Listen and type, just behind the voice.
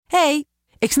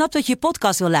Ik snap dat je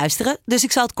podcast wil luisteren, dus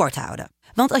ik zal het kort houden.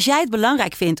 Want als jij het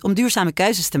belangrijk vindt om duurzame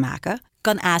keuzes te maken,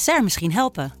 kan ASR misschien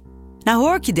helpen. Nou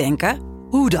hoor ik je denken,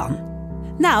 hoe dan?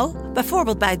 Nou,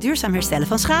 bijvoorbeeld bij het duurzaam herstellen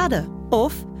van schade.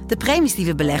 Of de premies die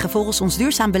we beleggen volgens ons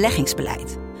duurzaam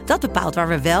beleggingsbeleid. Dat bepaalt waar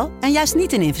we wel en juist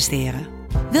niet in investeren.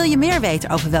 Wil je meer weten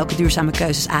over welke duurzame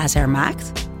keuzes ASR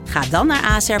maakt? Ga dan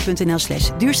naar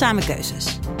asr.nl/duurzame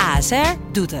keuzes. ASR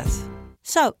doet het.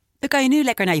 Zo, dan kan je nu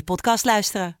lekker naar je podcast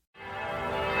luisteren.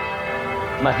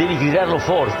 Ma devi gridarlo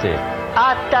forte.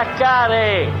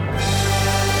 Attaccare!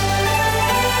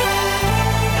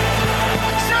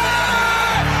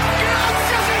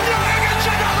 Grazie signore che ci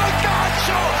ha dato il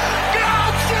calcio!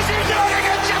 Grazie signore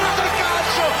che ci ha dato il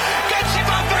calcio! Che ci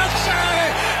fa abbracciare!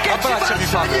 Che Abbracciami, ci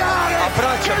fa sognare!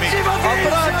 Abbracciami! Che ci fa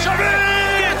vincere!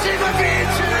 Che ci fa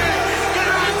vincere!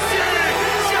 Grazie!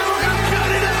 Siamo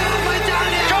campioni d'Europa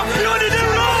Italia! Campioni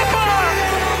d'Europa!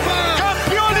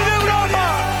 Campioni d'Europa!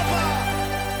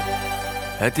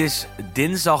 Het is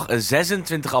dinsdag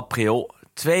 26 april,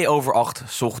 7:02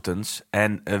 's ochtends.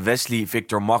 En Wesley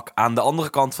Victor Mak aan de andere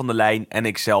kant van de lijn en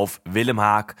ikzelf, Willem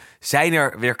Haak, zijn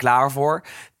er weer klaar voor.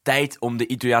 Tijd om de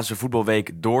Italiaanse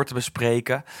voetbalweek door te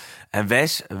bespreken. En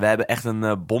Wes, we hebben echt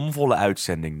een bomvolle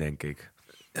uitzending, denk ik.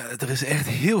 Er is echt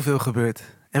heel veel gebeurd.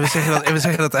 En we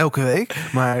zeggen dat elke week.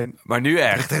 Maar nu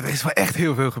echt. Er is wel echt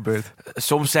heel veel gebeurd.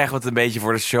 Soms zeggen we het een beetje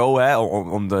voor de show, hè,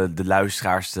 om de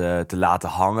luisteraars te laten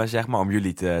hangen, zeg maar. Om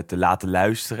jullie te laten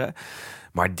luisteren.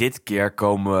 Maar dit keer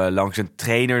komen we langs een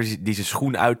trainer die zijn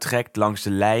schoen uittrekt langs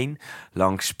de lijn.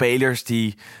 Langs spelers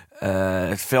die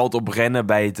het veld oprennen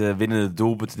bij het winnende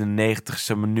doelpunt in de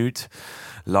 90ste minuut.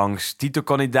 Langs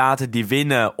titelkandidaten die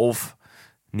winnen of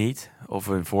niet. Of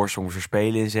een voorsprong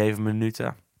verspelen in 7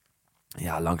 minuten.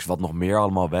 Ja, langs wat nog meer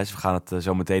allemaal, Wes. We gaan het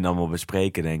zo meteen allemaal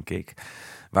bespreken, denk ik.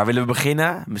 Waar willen we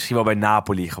beginnen? Misschien wel bij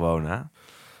Napoli gewoon, hè?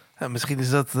 Ja, misschien is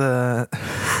dat de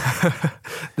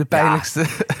pijnlijkste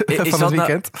van het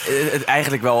weekend.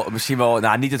 Eigenlijk wel, misschien wel,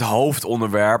 nou, niet het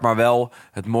hoofdonderwerp, maar wel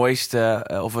het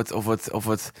mooiste of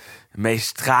het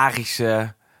meest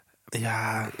tragische.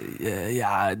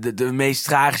 Ja, de meest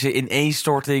tragische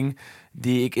ineenstorting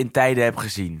die ik in tijden heb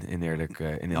gezien, in alle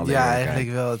eerlijkheid. Ja,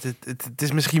 eigenlijk wel. Het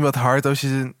is misschien wat hard als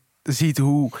je ziet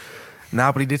hoe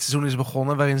Napoli dit seizoen is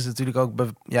begonnen, waarin ze natuurlijk ook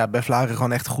bij Vlagen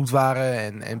gewoon echt goed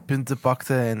waren en punten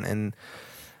pakten.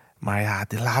 Maar ja,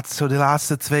 de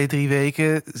laatste 2-3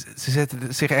 weken, ze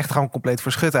zetten zich echt gewoon compleet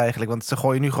voor schut eigenlijk. Want ze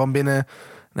gooien nu gewoon binnen,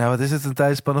 nou wat is het, een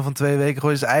tijdspanne van 2 weken,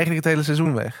 gooien ze eigenlijk het hele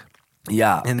seizoen weg.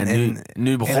 Ja, en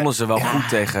nu begonnen ze wel goed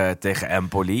tegen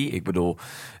Empoli. Ik bedoel,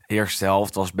 de eerste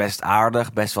helft was best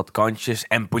aardig, best wat kantjes.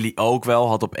 Empoli ook wel,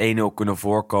 had op 1-0 kunnen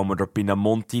voorkomen door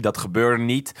Pinamonti. Dat gebeurde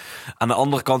niet. Aan de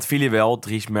andere kant viel hij wel,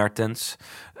 Dries Mertens.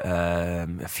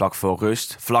 Vlak voor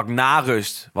rust. Vlak na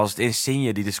rust was het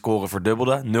Insigne die de score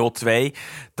verdubbelde, 0-2.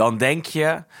 Dan denk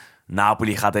je,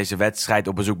 Napoli gaat deze wedstrijd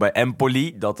op bezoek bij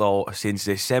Empoli, dat al sinds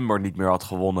december niet meer had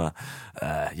gewonnen,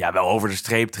 wel over de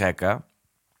streep trekken.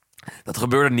 Dat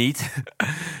gebeurde niet.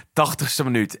 80ste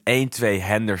minuut, 1-2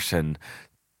 Henderson.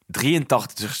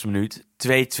 83ste minuut,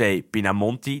 2-2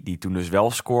 Pinamonti, die toen dus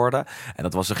wel scoorde. En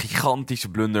dat was een gigantische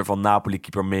blunder van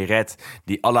Napoli-keeper Meret,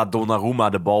 die à la Donnarumma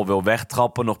de bal wil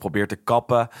wegtrappen, nog probeert te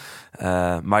kappen.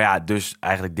 Maar ja, dus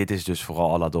eigenlijk dit is dus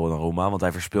vooral à la Donnarumma, want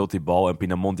hij verspeelt die bal en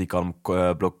Pinamonti kan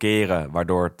hem blokkeren,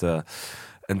 waardoor het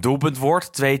een doelpunt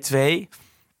wordt, 2-2.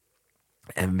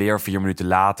 En weer 4 minuten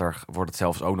later wordt het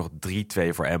zelfs ook nog 3-2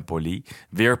 voor Empoli.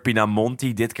 Weer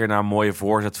Pinamonti, dit keer naar een mooie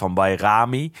voorzet van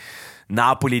Bayrami.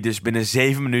 Napoli dus binnen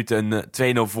 7 minuten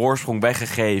een 2-0 voorsprong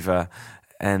weggegeven.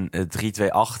 En 3-2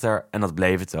 achter. En dat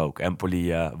bleef het ook.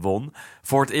 Empoli won.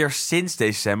 Voor het eerst sinds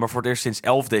december. Voor het eerst sinds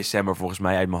 11 december volgens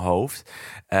mij uit mijn hoofd.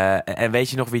 En weet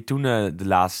je nog wie toen de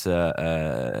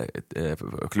laatste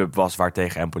club was waar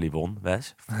tegen Empoli won,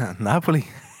 Wes? Napoli.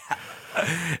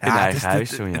 In eigen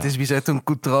huis toen, ja. Het is bizar, toen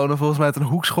Coutrone volgens mij uit een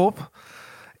hoekschop.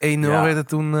 1-0 werd het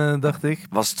toen, dacht ik.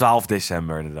 Was 12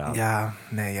 december inderdaad.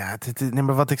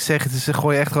 Maar wat ik zeg, het is, ze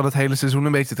gooien echt gewoon het hele seizoen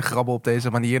een beetje te grabbelen op deze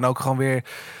manier. En ook gewoon weer.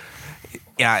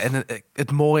 Ja, en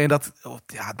het mooie en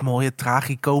het mooie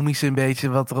tragicomische een beetje,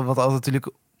 wat altijd natuurlijk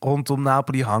rondom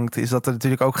Napoli hangt, is dat er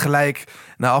natuurlijk ook gelijk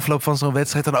na afloop van zo'n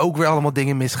wedstrijd dan ook weer allemaal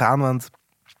dingen misgaan. Want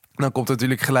dan komt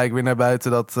natuurlijk gelijk weer naar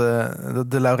buiten dat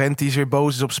de Laurentiis weer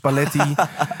boos is op Spalletti.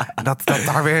 dat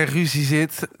daar weer ruzie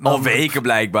zit. Al weken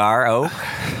blijkbaar ook.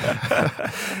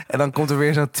 En dan komt er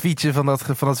weer zo'n tweetje van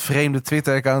dat vreemde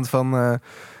Twitter-account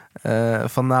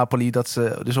van Napoli, dat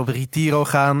ze dus op Retiro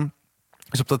gaan.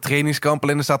 Dus op dat trainingskamp,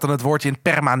 en er staat dan het woordje in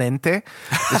permanente.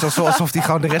 Dus alsof die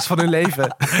gewoon de rest van hun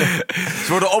leven. Ze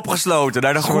worden opgesloten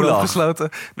naar de gulag.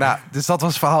 Nou, dus dat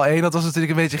was verhaal 1. Dat was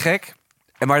natuurlijk een beetje gek.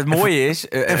 Maar het mooie is,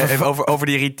 even over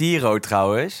die Retiro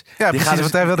trouwens. Ja, die precies,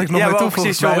 want daar wilde ik nog naartoe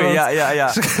precies, volgens mij. sorry,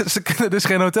 ja. Ze kunnen dus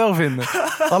geen hotel vinden.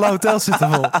 Alle hotels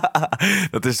zitten vol.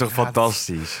 Dat is toch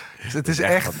fantastisch? Het is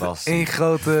echt één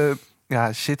grote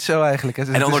shitshow eigenlijk.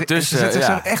 En ondertussen... Ze zitten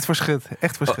zo echt verschut.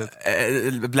 Echt verschut.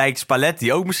 Blijkt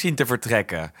Spalletti ook misschien te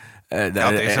vertrekken. Op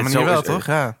deze manier wel, toch?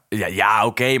 Ja,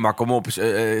 oké, maar kom op.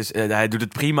 Hij doet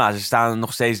het prima. Ze staan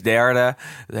nog steeds derde.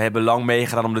 Ze hebben lang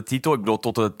meegedaan om de titel. Ik bedoel,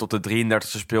 tot de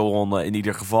 33e speelronde in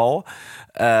ieder geval.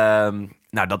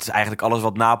 Dat is eigenlijk alles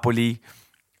wat Napoli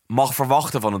mag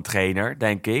verwachten van een trainer,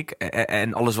 denk ik.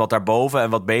 En alles wat daarboven en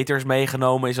wat beter is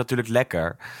meegenomen is natuurlijk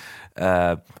lekker.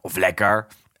 Of lekker.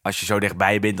 Als je zo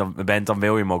dichtbij bent, dan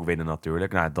wil je hem ook winnen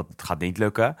natuurlijk. Nou, dat gaat niet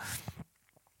lukken.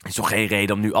 Er is toch geen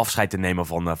reden om nu afscheid te nemen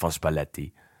van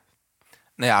Spalletti?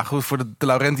 Nou ja, goed, voor de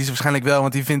Laurentiis waarschijnlijk wel.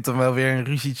 Want die vindt dan wel weer een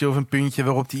ruzietje of een puntje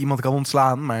waarop hij iemand kan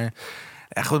ontslaan. Maar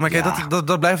ja, goed, maar kijk,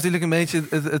 dat blijft natuurlijk een beetje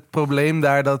het probleem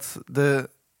daar. Dat de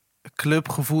club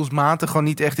gevoelsmatig gewoon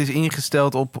niet echt is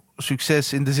ingesteld op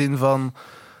succes. In de zin van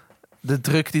de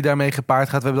druk die daarmee gepaard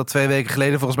gaat. We hebben dat 2 weken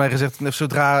geleden volgens mij gezegd.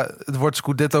 Zodra het woord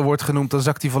Scudetto wordt genoemd, dan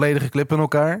zakt die volledige club in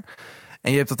elkaar.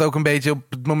 En je hebt dat ook een beetje op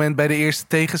het moment bij de eerste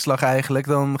tegenslag eigenlijk.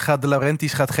 Dan gaat de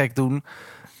Laurentiis gek doen.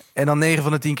 En dan 9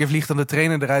 van de 10 keer vliegt dan de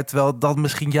trainer eruit. Terwijl dat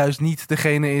misschien juist niet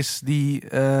degene is die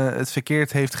het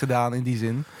verkeerd heeft gedaan in die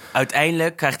zin.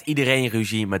 Uiteindelijk krijgt iedereen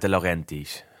ruzie met de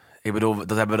Laurentiis. Ik bedoel,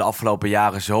 dat hebben we de afgelopen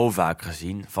jaren zo vaak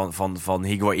gezien. Van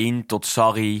Higuain tot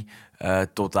Sarri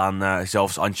tot aan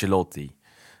zelfs Ancelotti.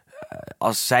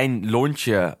 Als zijn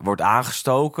lontje wordt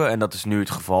aangestoken, en dat is nu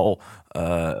het geval,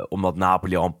 omdat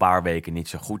Napoli al een paar weken niet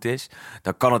zo goed is,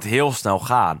 dan kan het heel snel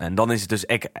gaan. En dan is het dus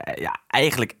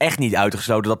eigenlijk echt niet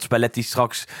uitgesloten dat Spalletti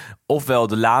straks ofwel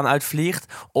de laan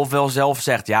uitvliegt, ofwel zelf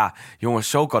zegt, ja, jongens,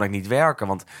 zo kan ik niet werken.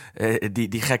 Want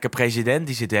die gekke president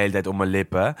die zit de hele tijd om mijn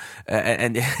lippen.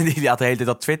 En die laat de hele tijd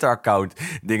dat Twitter-account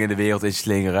dingen de wereld in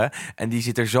slingeren. En die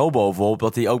zit er zo bovenop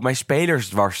dat hij ook mijn spelers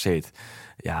dwars zit.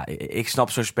 Ja, ik snap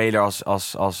zo'n speler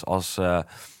als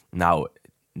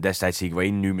destijds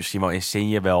Higuain, nu misschien wel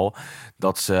Insigne wel,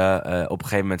 dat ze op een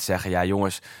gegeven moment zeggen, ja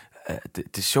jongens,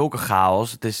 het is zulke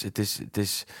chaos, het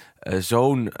is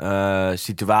zo'n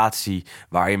situatie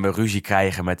waarin we ruzie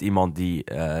krijgen met iemand die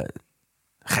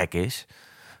gek is,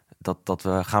 dat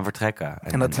we gaan vertrekken.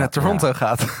 En dat het naar Toronto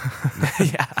gaat.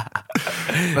 Ja.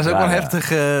 Dat is ook wel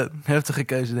een heftige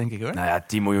keuze, denk ik, hoor. Nou ja,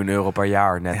 10 miljoen euro per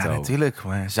jaar netto. Ja, natuurlijk.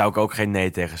 Maar zou ik ook geen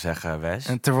nee tegen zeggen, Wes.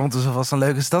 En Toronto zal vast een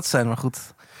leuke stad zijn, maar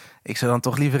goed. Ik zou dan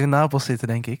toch liever in Napels zitten,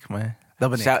 denk ik. Maar dat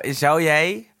ben ik. Zou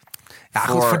jij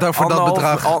voor dat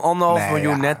bedrag 1,5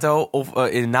 miljoen netto of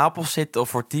in Napels zitten of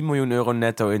voor 10 miljoen euro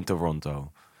netto in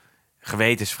Toronto?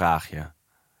 Gewetensvraag je.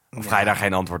 Of ga je daar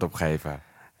geen antwoord op geven?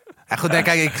 Ja, goed, kijk,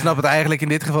 ik snap het eigenlijk in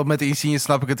dit geval met de Insigne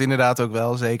snap ik het inderdaad ook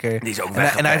wel, zeker. Die is ook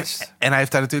weggepest. En hij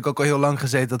heeft daar natuurlijk ook al heel lang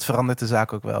gezeten, dat verandert de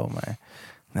zaak ook wel. Maar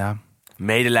ja.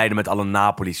 Medelijden met alle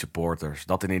Napoli-supporters.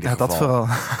 Dat in ieder geval. Dat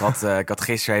vooral. Ik had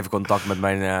gisteren even contact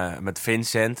met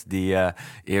Vincent, die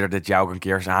eerder dit jaar ook een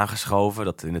keer is aangeschoven.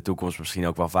 Dat in de toekomst misschien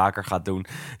ook wel vaker gaat doen.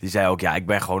 Die zei ook, ja, ik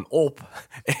ben gewoon op.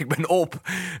 Ik ben op.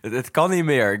 Het kan niet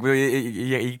meer. Ik bedoel,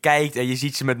 je kijkt en je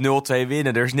ziet ze met 0-2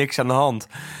 winnen. Er is niks aan de hand.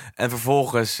 En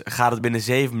vervolgens gaat het binnen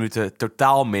 7 minuten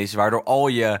totaal mis, waardoor al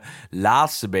je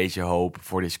laatste beetje hoop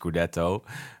voor die Scudetto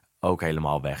ook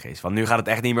helemaal weg is. Want nu gaat het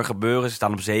echt niet meer gebeuren. Ze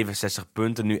staan op 67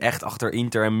 punten. Nu echt achter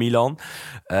Inter en Milan.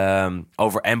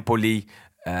 Over Empoli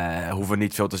hoeven we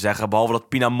niet veel te zeggen. Behalve dat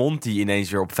Pinamonti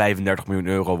ineens weer op 35 miljoen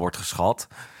euro wordt geschat.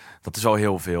 Dat is al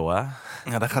heel veel, hè?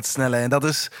 Ja, dat gaat sneller. En dat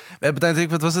is... We hebben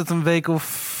natuurlijk, wat was het, een week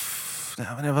of...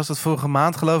 Ja, wanneer was het? Vorige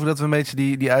maand geloof ik dat we een beetje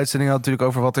die uitzending hadden natuurlijk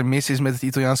over wat er mis is met het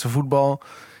Italiaanse voetbal.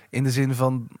 In de zin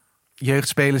van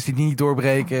jeugdspelers die niet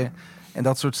doorbreken en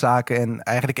dat soort zaken. En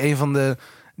eigenlijk een van de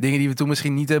dingen die we toen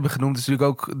misschien niet hebben genoemd is natuurlijk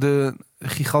ook de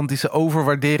gigantische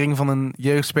overwaardering van een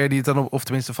jeugdspeler die het dan of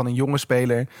tenminste van een jonge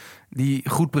speler die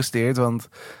goed presteert. Want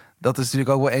dat is natuurlijk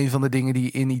ook wel een van de dingen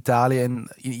die in Italië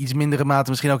en in iets mindere mate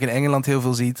misschien ook in Engeland heel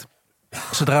veel ziet.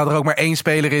 Zodra er ook maar 1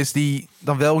 speler is die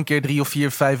dan wel een keer 3 of 4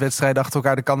 of 5 wedstrijden achter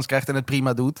elkaar de kans krijgt en het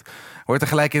prima doet, wordt er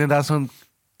gelijk inderdaad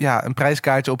een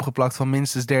prijskaartje opgeplakt van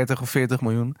minstens 30 of 40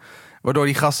 miljoen. Waardoor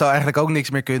die gasten eigenlijk ook niks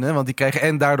meer kunnen. Want die krijgen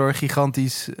en daardoor een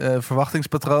gigantisch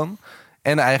verwachtingspatroon.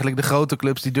 En eigenlijk de grote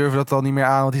clubs die durven dat al niet meer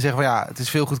aan. Want die zeggen van het is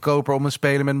veel goedkoper om een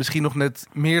speler met misschien nog net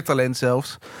meer talent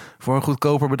zelfs voor een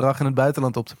goedkoper bedrag in het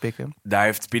buitenland op te pikken. Daar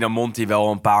heeft Pinamonti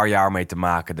wel een paar jaar mee te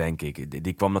maken, denk ik.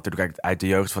 Die kwam natuurlijk uit de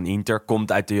jeugd van Inter.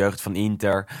 Komt uit de jeugd van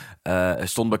Inter.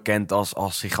 Stond bekend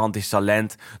als gigantisch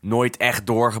talent. Nooit echt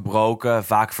doorgebroken.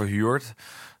 Vaak verhuurd.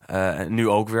 Nu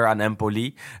ook weer aan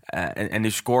Empoli. En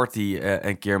nu scoort hij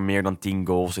een keer meer dan 10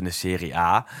 goals in de Serie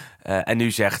A. En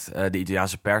nu zegt de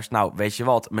Italiaanse pers... Nou, weet je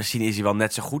wat? Misschien is hij wel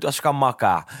net zo goed als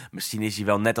Scamacca. Misschien is hij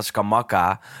wel net als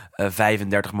Scamacca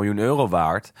 35 miljoen euro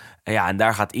waard. En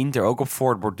daar gaat Inter ook op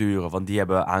voortborduren. Want die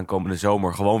hebben aankomende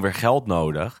zomer gewoon weer geld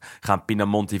nodig. Gaan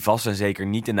Pinamonti vast en zeker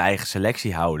niet in de eigen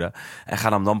selectie houden. En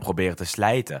gaan hem dan proberen te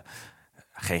slijten.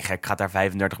 Geen gek gaat daar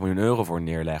 35 miljoen euro voor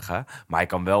neerleggen. Maar hij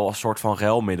kan wel als soort van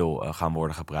ruilmiddel gaan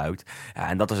worden gebruikt. Ja,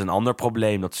 en dat is een ander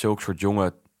probleem. Dat zulke soort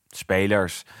jonge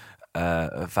spelers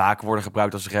vaak worden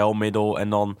gebruikt als ruilmiddel. En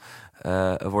dan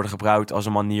worden gebruikt als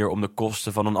een manier om de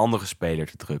kosten van een andere speler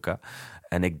te drukken.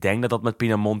 En ik denk dat dat met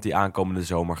Pinamonti aankomende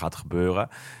zomer gaat gebeuren.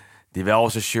 Die wel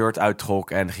zijn shirt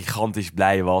uittrok en gigantisch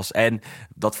blij was. En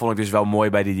dat vond ik dus wel mooi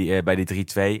bij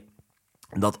die 3-2...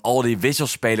 dat al die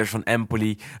wisselspelers van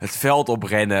Empoli het veld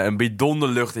oprennen, een bidon de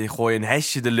lucht ingooien, een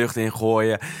hesje de lucht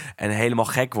ingooien en helemaal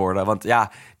gek worden. Want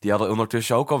ja, die hadden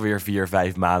ondertussen ook alweer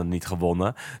 4-5 maanden niet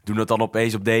gewonnen. Doen het dan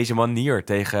opeens op deze manier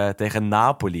tegen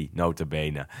Napoli, nota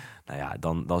bene. Nou ja,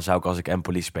 dan zou ik als ik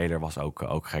Empoli-speler was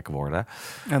ook gek worden.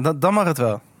 Ja, dan mag het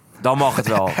wel. Dan mag het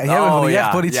wel. Jij bent van de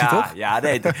jeugdpolitie, toch? Ja,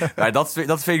 nee. Maar dat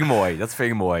vind ik mooi. Dat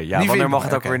vind ik mooi. Ja, Die wanneer mag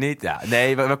vind het ook weer niet? Ja,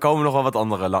 nee, we komen nog wel wat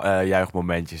andere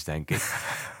juichmomentjes, denk ik.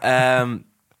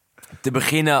 Te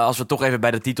beginnen, als we toch even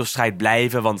bij de titelstrijd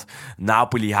blijven... want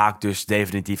Napoli haakt dus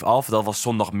definitief af. Dat was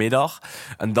zondagmiddag.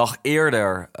 Een dag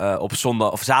eerder,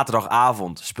 op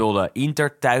zaterdagavond... speelde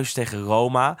Inter thuis tegen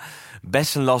Roma.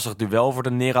 Best een lastig duel voor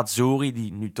de Nerazzurri...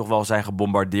 die nu toch wel zijn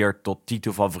gebombardeerd tot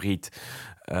titelfavoriet...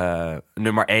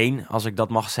 nummer 1, als ik dat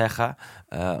mag zeggen.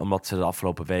 Omdat ze de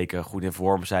afgelopen weken goed in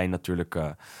vorm zijn. Natuurlijk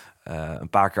een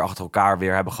paar keer achter elkaar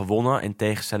weer hebben gewonnen. In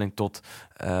tegenstelling tot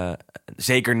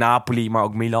zeker Napoli, maar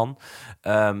ook Milan.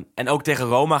 En ook tegen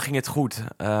Roma ging het goed.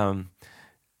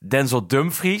 Denzel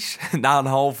Dumfries, na een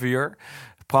half uur.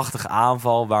 Prachtige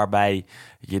aanval waarbij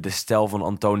je de stijl van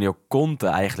Antonio Conte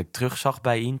eigenlijk terugzag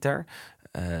bij Inter...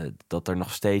 dat er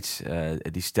nog steeds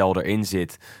die stijl erin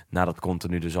zit... nadat Conte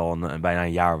nu dus al bijna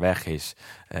een jaar weg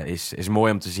is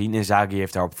mooi om te zien. Inzaghi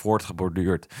heeft daarop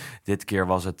voortgeborduurd. Dit keer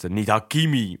was het niet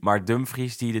Hakimi, maar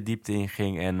Dumfries die de diepte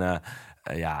inging. En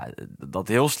dat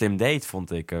heel slim deed,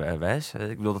 vond ik, Wes.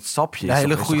 Ik bedoel, dat sapje is...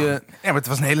 Hele goede... Ja, maar het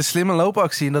was een hele slimme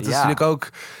loopactie. En dat is natuurlijk ook...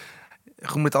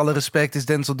 Goed, met alle respect is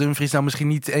Denzel Dumfries nou misschien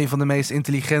niet... een van de meest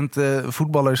intelligente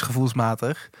voetballers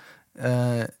gevoelsmatig.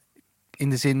 In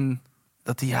de zin...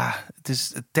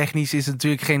 technisch is het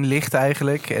natuurlijk geen licht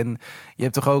eigenlijk. En je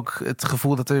hebt toch ook het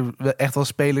gevoel dat er echt wel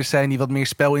spelers zijn... die wat meer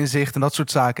spelinzicht en dat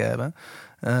soort zaken hebben.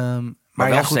 Maar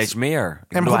wel steeds meer.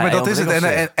 Maar dat is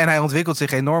het. En hij ontwikkelt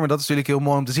zich enorm. En dat is natuurlijk heel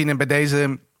mooi om te zien. En bij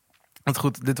deze... Want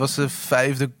goed, dit was de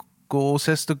 5e goal,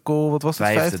 6e goal. Wat was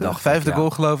het? Vijfde goal,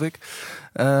 geloof ik.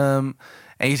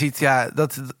 En je ziet,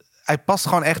 dat... Hij past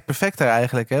gewoon echt perfect daar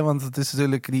eigenlijk. Hè? Want het is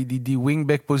natuurlijk die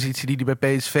wingback-positie die hij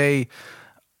bij PSV...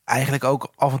 eigenlijk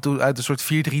ook af en toe uit een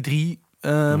soort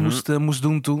 4-3-3 moest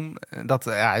doen toen. Dat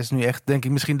is nu echt, denk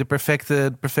ik, misschien de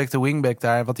perfecte wingback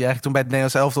daar. Wat hij eigenlijk toen bij het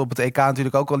Nederlands elftal op het EK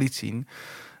natuurlijk ook al liet zien.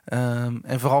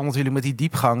 En vooral natuurlijk met die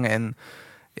diepgang. En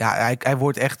ja, hij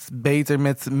wordt echt beter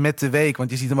met de week. Want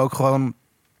je ziet hem ook gewoon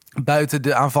buiten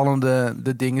de aanvallende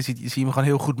dingen. Zie je hem gewoon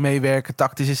heel goed meewerken.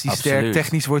 Tactisch is hij sterk.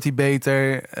 Technisch wordt hij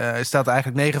beter. Staat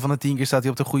eigenlijk 9 van de 10 keer staat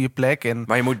hij op de goede plek.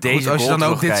 Maar je moet deze als je dan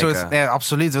ook dit kijken. soort... Ja,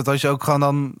 absoluut. Want als je ook gewoon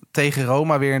dan tegen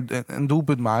Roma weer een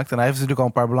doelpunt maakt... en hij heeft natuurlijk al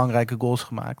een paar belangrijke goals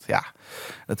gemaakt. Ja,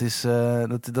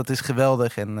 dat is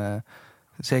geweldig. En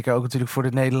zeker ook natuurlijk voor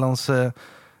de Nederlandse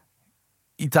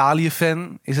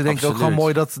Italië-fan... is het denk ik ook gewoon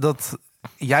mooi dat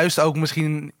juist ook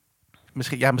misschien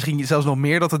zelfs nog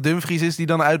meer dat het Dumfries is die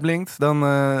dan uitblinkt...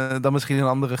 dan misschien een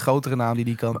andere grotere naam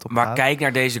die kant op gaat. Maar kijk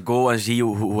naar deze goal en zie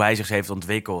hoe hij zich heeft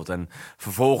ontwikkeld. En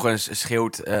vervolgens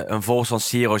schreeuwt een vol San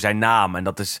Siro zijn naam. En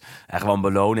dat is echt wel een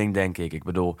beloning, denk ik. Ik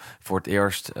bedoel, voor het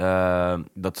eerst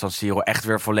dat San Siro echt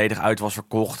weer volledig uit was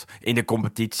verkocht... in de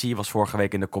competitie. Was vorige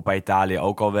week in de Coppa Italia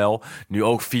ook al wel. Nu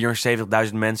ook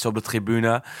 74.000 mensen op de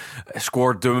tribune.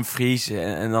 Scoort Dumfries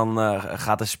en dan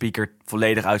gaat de speaker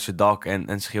volledig uit zijn dak...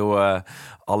 en schreeuwen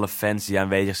alle fans die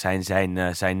aanwezig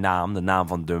zijn naam, de naam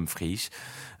van Dumfries.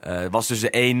 Het was dus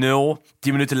de 1-0.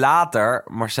 10 minuten later,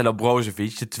 Marcelo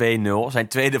Brozovic, de 2-0. Zijn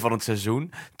tweede van het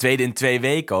seizoen. Tweede in 2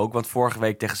 weken ook, want vorige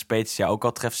week tegen Spezia ook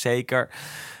al trefzeker.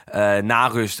 Na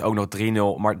rust ook nog 3-0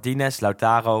 Martinez,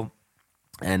 Lautaro.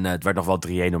 En het werd nog wel 3-1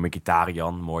 door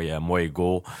Mkhitaryan. Mooie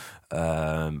goal.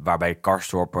 Waarbij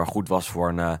Karsdorp goed was voor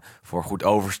een goed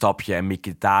overstapje. En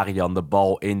Mkhitaryan de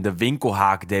bal in de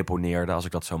winkelhaak deponeerde, als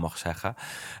ik dat zo mag zeggen.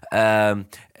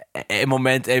 Een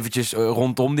moment eventjes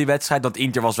rondom die wedstrijd. Dat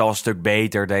Inter was wel een stuk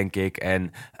beter, denk ik.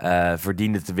 En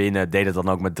verdiende te winnen. Deed het dan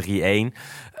ook met 3-1.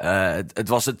 Het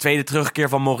was de tweede terugkeer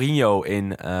van Mourinho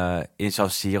in San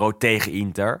Siro tegen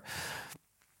Inter.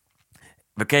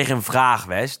 We kregen een vraag,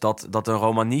 Wes, dat een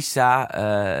Romanista,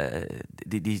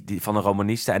 die van een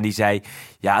Romanista, en die zei,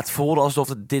 ja, het voelde alsof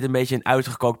dit een beetje een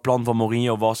uitgekookt plan van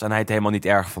Mourinho was en hij het helemaal niet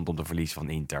erg vond om te verliezen van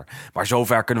Inter. Maar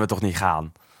zover kunnen we toch niet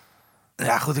gaan?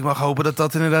 Ja, goed, ik mag hopen dat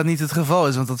dat inderdaad niet het geval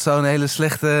is, want dat zou een hele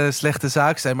slechte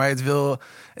zaak zijn. Maar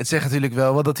het zegt natuurlijk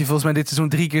wel dat hij volgens mij dit seizoen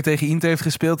 3 keer tegen Inter heeft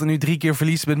gespeeld en nu 3 keer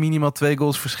verliest met minimaal 2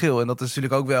 goals verschil. En dat is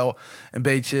natuurlijk ook wel een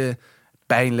beetje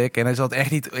pijnlijk en hij zal het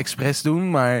echt niet expres doen,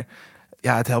 maar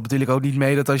ja, het helpt natuurlijk ook niet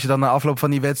mee dat als je dan na afloop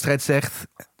van die wedstrijd zegt,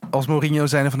 als Mourinho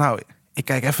zijn van nou, ik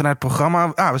kijk even naar het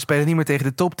programma. We spelen niet meer tegen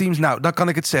de topteams. Nou, dan kan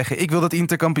ik het zeggen. Ik wil dat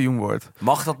Inter kampioen wordt.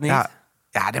 Mag dat niet?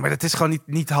 Ja, nee, maar dat is gewoon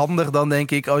niet handig dan,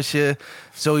 denk ik, als je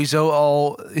sowieso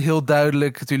al heel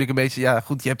duidelijk natuurlijk een beetje, ja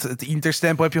goed, je hebt het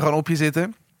Inter-stempel heb je gewoon op je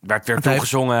zitten. Werd weer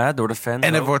toegezongen hè, door de fans.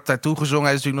 En er wordt daartoe gezongen.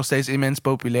 Hij is natuurlijk nog steeds immens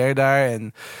populair daar.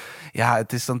 En ja,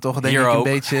 het is dan toch denk ik een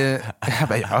beetje... Ja,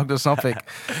 bij jou ook, dat snap ik.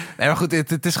 Nee, maar goed,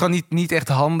 het is gewoon niet echt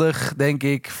handig, denk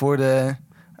ik, voor de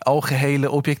algehele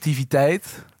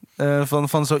objectiviteit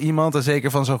van zo iemand. En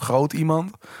zeker van zo'n groot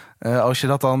iemand. Als je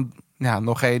dat dan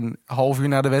nog geen half uur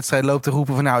na de wedstrijd loopt te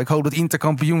roepen van nou, ik hoop dat Inter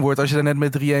kampioen wordt als je er net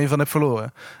met 3-1 van hebt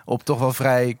verloren. Op toch wel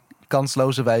vrij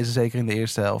kansloze wijze, zeker in de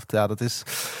eerste helft. Ja, dat is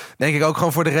denk ik ook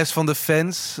gewoon voor de rest van de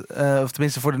fans, of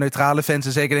tenminste voor de neutrale fans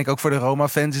en zeker denk ik ook voor de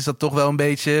Roma-fans is dat toch wel een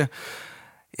beetje,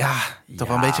 wel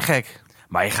een beetje gek.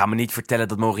 Maar je gaat me niet vertellen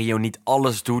dat Mourinho niet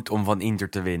alles doet om van Inter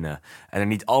te winnen. En er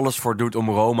niet alles voor doet om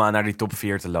Roma naar die top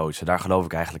 4 te loodsen. Daar geloof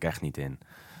ik eigenlijk echt niet in,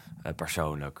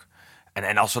 persoonlijk.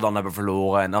 En als ze dan hebben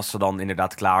verloren en als ze dan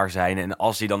inderdaad klaar zijn en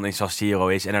als hij dan in San Siro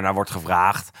is en ernaar wordt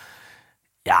gevraagd,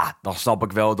 ja, dan snap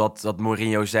ik wel dat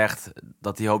Mourinho zegt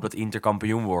dat hij hoopt dat Inter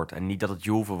kampioen wordt. En niet dat het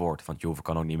Juve wordt. Want Juve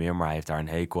kan ook niet meer, maar hij heeft daar een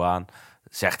hekel aan.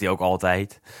 Dat zegt hij ook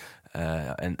altijd.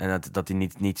 En dat hij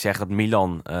niet zegt dat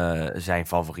Milan zijn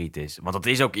favoriet is. Want dat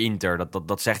is ook Inter.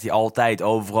 Dat zegt hij altijd,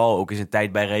 overal. Ook in zijn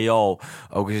tijd bij Real.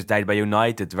 Ook in zijn tijd bij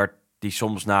United. Werd hij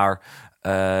soms naar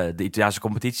de Italiaanse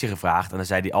competitie gevraagd. En dan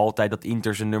zei hij altijd dat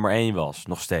Inter zijn nummer 1 was.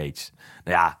 Nog steeds.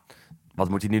 Nou ja, wat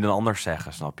moet hij nu dan anders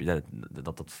zeggen, snap je?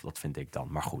 Dat vind ik dan.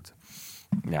 Maar goed.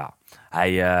 Ja,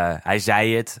 hij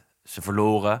zei het. Ze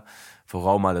verloren. Voor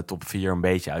Roma de top 4 een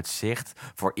beetje uit zicht.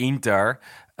 Voor Inter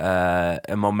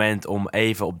een moment om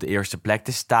even op de eerste plek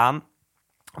te staan.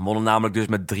 Wonnen namelijk dus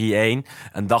met 3-1.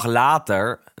 Een dag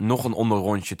later nog een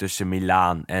onderrondje tussen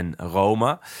Milaan en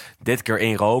Rome. Dit keer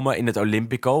in Rome, in het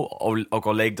Olimpico. Ook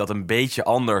al leek dat een beetje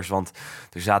anders, want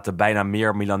er zaten bijna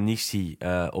meer Milanisti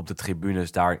op de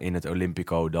tribunes daar in het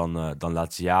Olimpico dan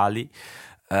Laziali.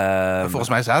 Volgens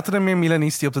mij zaten er meer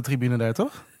Milanisti op de tribune daar,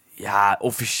 toch? Ja,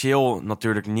 officieel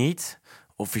natuurlijk niet.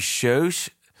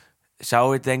 Officieus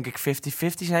zou het denk ik 50-50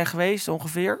 zijn geweest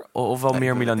ongeveer. Of wel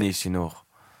meer Milanisti nog?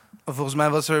 Volgens mij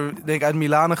was er denk ik uit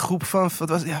Milaan een groep van 15.000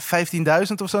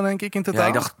 of zo denk ik in totaal. Ja,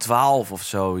 ik dacht 12 of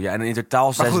zo. Ja, en in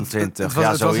totaal 26.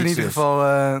 Het was in ieder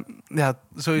geval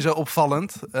sowieso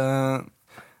opvallend.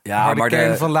 Maar de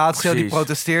kern van Lazio die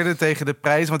protesteerde tegen de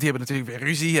prijs. Want die hebben natuurlijk weer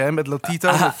ruzie met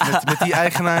Lotito, met die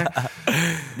eigenaar.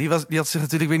 Die had zich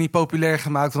natuurlijk weer niet populair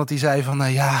gemaakt. Want die zei van,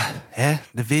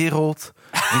 de wereld,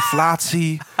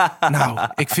 inflatie. Nou,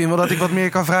 ik vind wel dat ik wat meer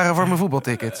kan vragen voor mijn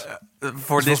voetbalticket.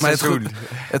 Voor dit seizoen.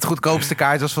 Het goedkoopste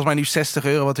kaart was volgens mij nu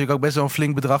 €60. Wat natuurlijk ook best wel een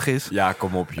flink bedrag is. Ja,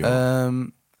 kom op joh.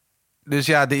 Dus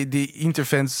ja, die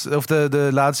Inter-fans, of de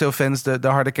Lazio-fans, de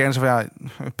harde kern, van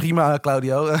prima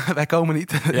Claudio, wij komen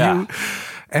niet. Ja.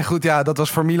 En goed, ja, dat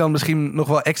was voor Milan misschien nog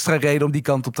wel extra reden om die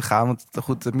kant op te gaan. Want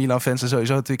goed, de Milan-fans zijn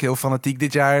sowieso natuurlijk heel fanatiek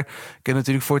dit jaar. Kunnen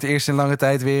natuurlijk voor het eerst in lange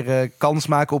tijd weer kans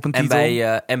maken op een titel.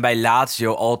 En bij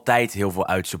Lazio altijd heel veel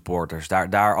uitsupporters.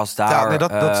 Als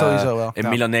dat sowieso wel. Een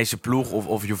Milanese ploeg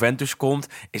of Juventus komt,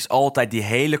 is altijd die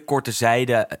hele korte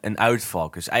zijde een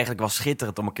uitvalk. Dus eigenlijk wel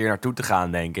schitterend om een keer naartoe te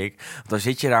gaan, denk ik. Want dan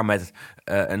zit je daar met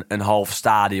een half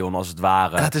stadion, als het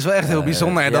ware. Ja, het is wel echt heel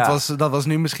bijzonder. En dat was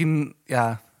nu misschien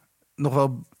nog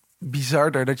wel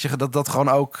bizarder dat gewoon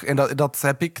ook, en dat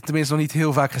heb ik tenminste nog niet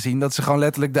heel vaak gezien, dat ze gewoon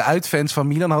letterlijk de uitfans van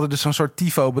Milan hadden dus zo'n soort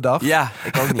tifo bedacht. Ja,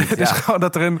 ik ook niet. Dus gewoon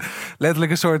dat er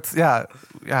letterlijk een soort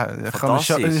gewoon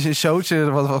een showtje,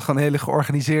 wat gewoon een hele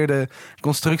georganiseerde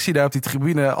constructie daar op die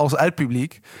tribune als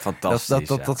uitpubliek. Fantastisch.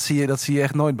 Dat zie je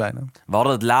echt nooit bijna. We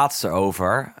hadden het laatste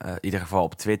over, in ieder geval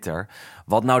op Twitter,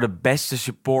 wat nou de beste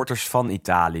supporters van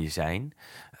Italië zijn.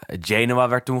 Genoa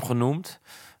werd toen genoemd.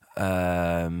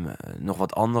 Nog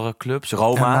wat andere clubs.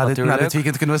 Roma natuurlijk. Dit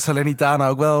weekend kunnen we Salernitana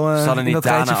ook wel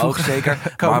Salernitana ook zeker.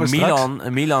 Maar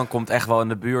Milan komt echt wel in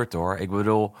de buurt, hoor. Ik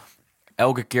bedoel,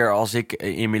 elke keer als ik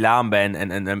in Milaan ben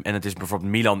en het is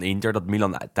bijvoorbeeld Milan-Inter, dat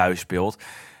Milan thuis speelt,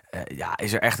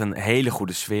 is er echt een hele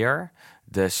goede sfeer.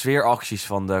 De sfeeracties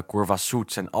van de Curva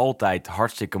Sud zijn altijd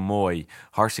hartstikke mooi,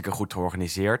 hartstikke goed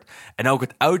georganiseerd. En ook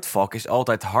het uitvak is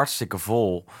altijd hartstikke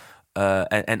vol.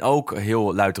 En ook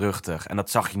heel luidruchtig. En dat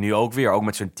zag je nu ook weer. Ook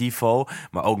met zo'n tifo,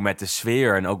 maar ook met de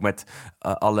sfeer. En ook met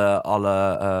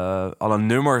alle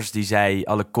nummers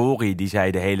alle cori die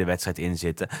zij de hele wedstrijd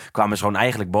inzitten, kwamen ze gewoon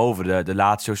eigenlijk boven de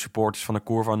Lazio supporters van de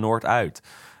Curva Noord uit.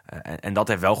 En dat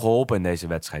heeft wel geholpen in deze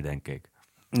wedstrijd, denk ik.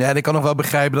 Ja, ik kan nog wel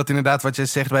begrijpen dat inderdaad wat je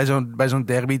zegt bij zo'n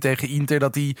derby tegen Inter,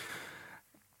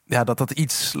 dat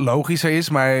iets logischer is.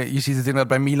 Maar je ziet het inderdaad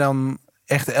bij Milan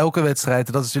echt elke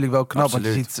wedstrijd. Dat is natuurlijk wel knap.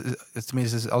 Absoluut. Want je ziet,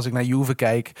 tenminste als ik naar Juve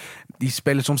kijk, die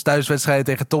spelen soms thuiswedstrijden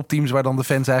tegen topteams waar dan de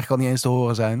fans eigenlijk al niet eens te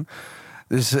horen zijn.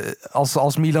 Dus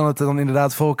als Milan het dan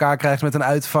inderdaad voor elkaar krijgt met een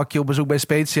uitvakje op bezoek bij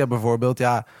Spezia bijvoorbeeld,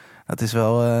 ja, dat is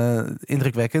wel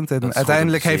indrukwekkend. En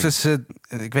uiteindelijk heeft ze,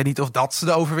 ik weet niet of dat ze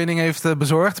de overwinning heeft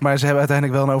bezorgd, maar ze hebben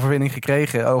uiteindelijk wel een overwinning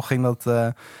gekregen. Al ging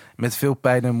dat met veel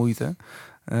pijn en moeite.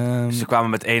 Ze kwamen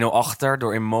met 1-0 achter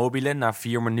door Immobile na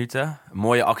 4 minuten. Een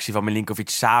mooie actie van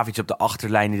Milinkovic-Savic op de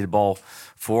achterlijn die de bal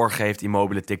voorgeeft.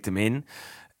 Immobile tikt hem in.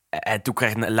 En toen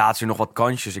kreeg Lazio nog wat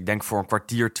kansjes. Ik denk voor een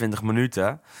kwartier, 20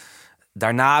 minuten.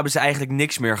 Daarna hebben ze eigenlijk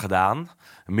niks meer gedaan.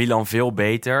 Milan veel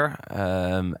beter.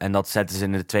 En dat zetten ze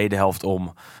in de tweede helft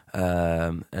om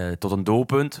tot een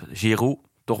doelpunt. Giroud,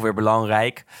 toch weer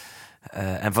belangrijk.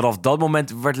 En vanaf dat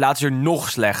moment werd Lazio nog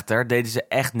slechter. Deden ze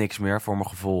echt niks meer, voor mijn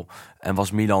gevoel. En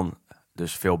was Milan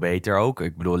dus veel beter ook.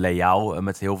 Ik bedoel, Leao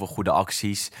met heel veel goede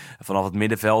acties. Vanaf het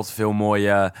middenveld veel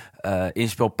mooie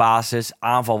inspeelpases.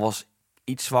 Aanval was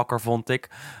iets zwakker, vond ik.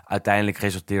 Uiteindelijk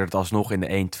resulteerde het alsnog in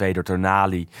de 1-2 door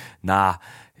Tonali.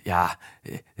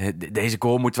 Deze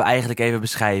goal moeten we eigenlijk even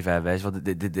beschrijven. Wees. Want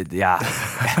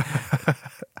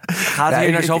gaat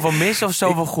hier naar zoveel mis of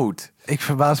zoveel goed? Ik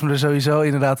verbaas me er sowieso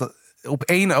inderdaad op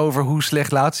 1 over hoe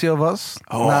slecht Lazio was.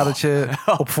 Nadat je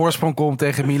op voorsprong komt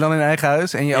tegen Milan in eigen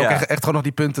huis. En je ook echt gewoon nog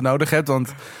die punten nodig hebt.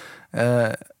 Want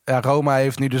Roma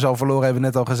heeft nu dus al verloren, hebben we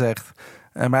net al gezegd.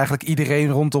 Maar eigenlijk iedereen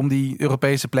rondom die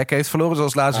Europese plek heeft verloren.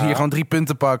 Zoals Lazio hier gewoon 3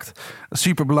 punten pakt.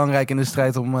 Super belangrijk in de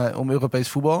strijd om Europees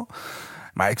voetbal.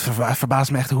 Maar ik verbaas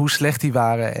me echt hoe slecht die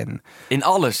waren. En in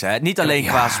alles, hè? Niet alleen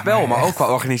qua spel, maar ook qua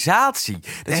organisatie.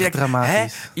 Dat echt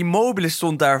dramatisch. Immobile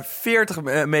stond daar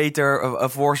 40 meter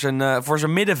voor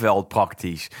zijn middenveld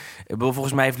praktisch. Ik bedoel,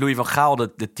 volgens mij heeft Louis van Gaal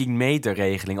de 10 meter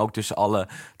regeling ook tussen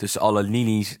alle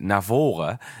linies naar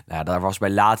voren. Nou, daar was bij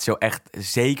Lazio echt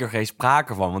zeker geen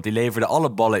sprake van. Want die leverden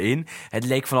alle ballen in. Het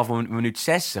leek vanaf minuut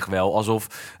 60 wel alsof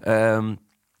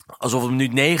het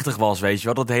minuut 90 was, weet je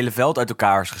wel. Dat het hele veld uit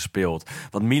elkaar is gespeeld.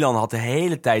 Want Milan had de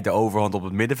hele tijd de overhand op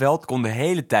het middenveld. Kon de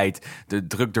hele tijd de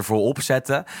druk ervoor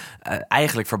opzetten.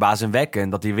 Eigenlijk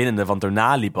verbazingwekkend dat die winnende van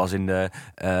Tonali pas in de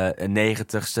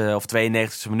 90ste of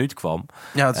 92ste minuut kwam.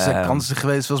 Ja, het zijn kansen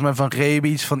geweest volgens mij van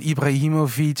Rebic, van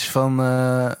Ibrahimovic,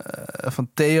 van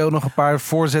Theo. Nog een paar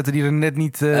voorzetten die er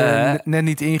net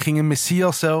niet ingingen.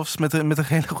 Messias zelfs, met een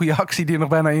hele goede actie die er nog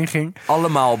bijna inging.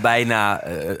 Allemaal bijna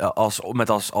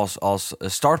als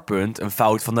startpunt een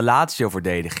fout van de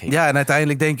Lazio-verdediging. Ja, en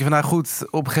uiteindelijk denk je van, nou goed,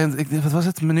 op een gegeven moment, wat was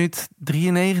het, minuut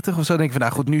 93 of zo, denk je van,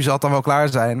 nou goed, nu zal het dan wel klaar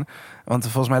zijn. Want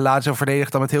volgens mij Lazio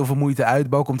verdedigt dan met heel veel moeite uit.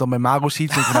 Bal komt dan bij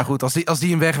Marusic. Denk je, nou goed, als die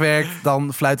hem wegwerkt,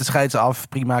 dan fluit de scheids af.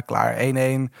 Prima, klaar, 1-1.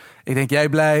 Ik denk, jij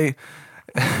blij?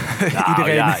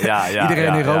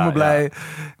 Iedereen in Rome blij.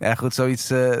 Ja, goed,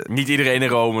 zoiets. Niet iedereen in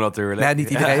Rome natuurlijk. Ja, niet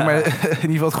iedereen, maar in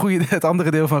ieder geval het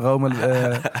andere deel van Rome.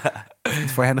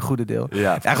 Voor hen een goede deel.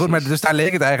 Ja, goed, maar dus daar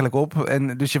leek het eigenlijk op.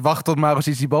 En dus je wacht tot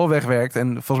Marusic die bal wegwerkt.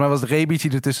 En volgens mij was het Rebic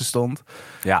die ertussen stond.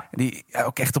 Ja. Die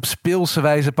ook echt op speelse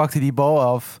wijze pakte die bal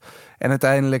af. En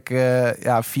uiteindelijk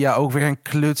via ook weer een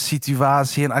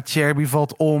klutssituatie. En Acerbi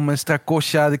valt om. En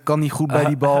Strakosja, die kan niet goed bij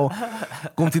die bal.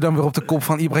 Komt hij dan weer op de kop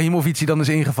van Ibrahimovic, die dan is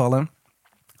ingevallen.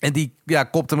 En die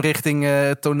kopt hem richting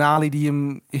Tonali, die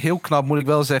hem heel knap, moet ik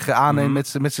wel zeggen,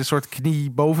 aanneemt met zijn soort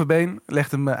knie bovenbeen.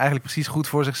 Legt hem eigenlijk precies goed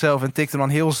voor zichzelf en tikt hem dan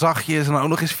heel zachtjes. En dan ook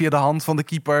nog eens via de hand van de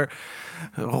keeper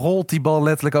rolt die bal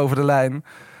letterlijk over de lijn.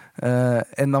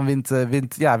 En dan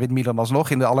wint Milan alsnog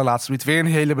in de allerlaatste minuut weer een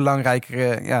hele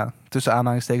belangrijke, tussen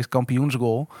aanhalingstekens,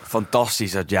 kampioensgoal.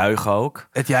 Fantastisch, dat juichen ook.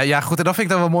 Ja, goed. En dat vind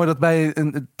ik dan wel mooi dat bij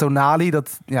een Tonali,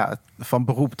 dat van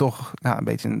beroep toch een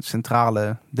beetje een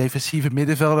centrale defensieve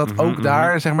middenveld, dat ook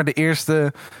daar zeg maar de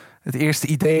eerste het eerste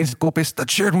idee in zijn kop is, dat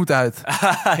shirt moet uit.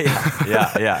 ja.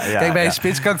 Kijk, bij een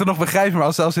spits kan ik het nog begrijpen, maar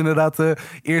als zelfs inderdaad de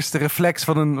eerste reflex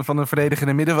van een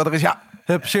verdedigende middenvelder is,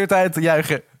 shirt uit,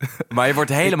 juichen. Maar je wordt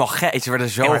helemaal gek. Ze werden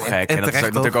zo gek. En dat is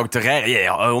natuurlijk ook terecht.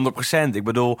 Ja, 100%. Ik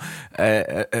bedoel,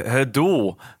 het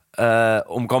doel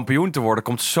om kampioen te worden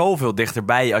komt zoveel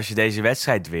dichterbij als je deze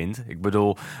wedstrijd wint. Ik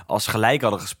bedoel, als ze gelijk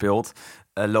hadden gespeeld,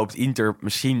 loopt Inter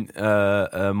misschien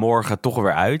morgen toch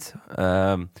weer uit.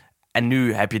 En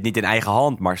nu heb je het niet in eigen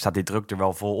hand, maar staat die druk er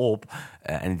wel vol op.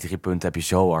 En die 3 punten heb je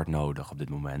zo hard nodig op dit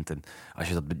moment. En als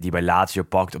je die bij Lazio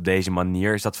pakt op deze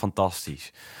manier, is dat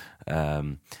fantastisch.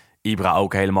 Ibra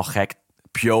ook helemaal gek.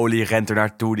 Pioli rent er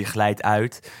naartoe, die glijdt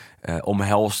uit.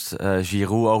 Omhelst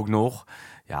Giroud ook nog.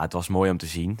 Ja, het was mooi om te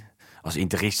zien. Als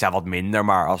interista wat minder,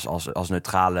 maar als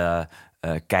neutrale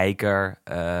kijker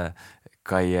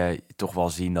kan je toch wel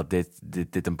zien dat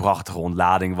dit een prachtige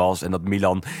ontlading was. En dat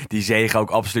Milan die zege ook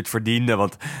absoluut verdiende.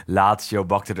 Want Lazio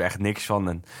bakte er echt niks van.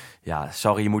 En ja,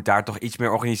 sorry, je moet daar toch iets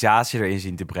meer organisatie erin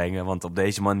zien te brengen. Want op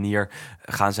deze manier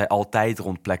gaan zij altijd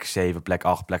rond plek 7, plek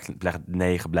 8, plek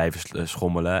 9 blijven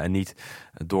schommelen. En niet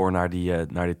door naar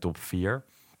die top 4.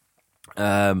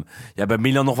 Bij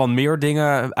Milan nog wel meer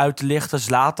dingen uit te lichten.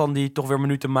 Zlatan die toch weer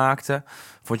minuten maakte.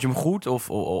 Vond je hem goed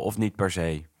of niet per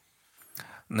se?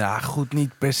 Nou, goed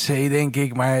niet per se, denk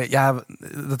ik. Maar ja, dat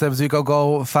hebben we natuurlijk ook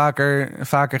al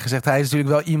vaker gezegd. Hij is natuurlijk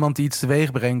wel iemand die iets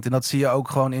teweeg brengt. En dat zie je ook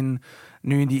gewoon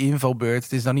nu in die invalbeurt.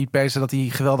 Het is nou niet per se dat hij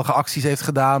geweldige acties heeft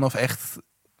gedaan of echt...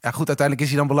 Ja goed, uiteindelijk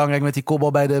is hij dan belangrijk met die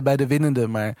kopbal bij de winnende.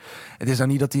 Maar het is nou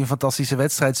niet dat hij een fantastische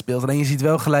wedstrijd speelt. Alleen je ziet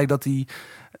wel gelijk dat hij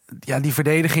die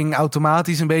verdediging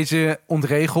automatisch een beetje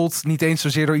ontregelt. Niet eens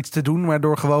zozeer door iets te doen, maar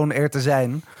door gewoon er te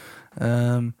zijn.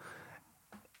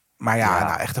 Maar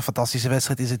nou, echt een fantastische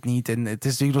wedstrijd is het niet. En het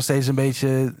is natuurlijk nog steeds een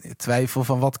beetje twijfel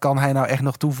van wat kan hij nou echt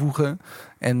nog toevoegen.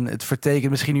 En het vertekent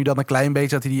misschien nu dan een klein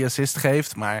beetje dat hij die assist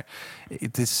geeft. Maar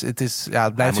het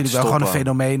blijft natuurlijk wel gewoon een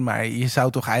fenomeen. Maar je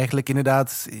zou toch eigenlijk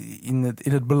inderdaad in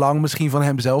het belang misschien van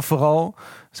hemzelf vooral...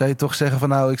 zou je toch zeggen van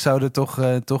nou, ik zou er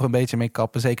toch een beetje mee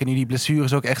kappen. Zeker nu die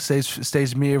blessures ook echt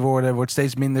steeds meer worden. Wordt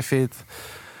steeds minder fit.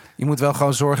 Je moet wel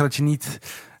gewoon zorgen dat je niet...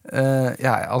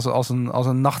 als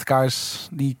een nachtkaars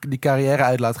die carrière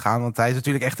uit laat gaan. Want hij is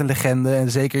natuurlijk echt een legende.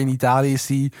 En zeker in Italië is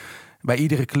hij... Bij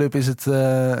iedere club heeft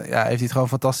hij het gewoon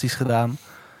fantastisch gedaan.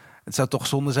 Het zou toch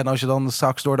zonde zijn als je dan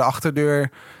straks door de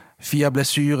achterdeur... via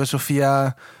blessures of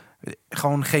via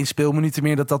gewoon geen speelminuten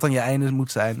meer... dat dan je einde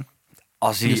moet zijn.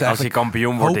 Als hij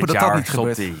kampioen wordt dit jaar,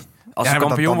 stopt hij. Als ze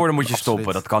kampioen worden moet je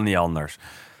stoppen. Dat kan niet anders.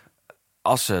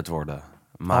 Als ze het worden...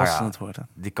 Maar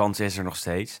die kans is er nog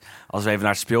steeds. Als we even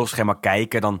naar het speelschema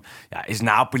kijken... dan is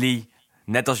Napoli,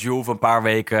 net als Juve een paar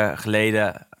weken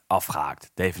geleden,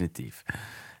 afgehaakt. Definitief.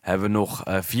 Hebben we nog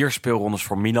 4 speelrondes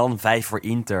voor Milan, 5 voor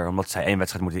Inter... omdat zij 1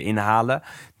 wedstrijd moeten inhalen.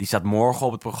 Die staat morgen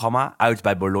op het programma, uit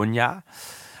bij Bologna.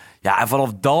 Ja, en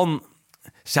vanaf dan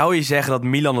zou je zeggen dat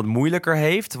Milan het moeilijker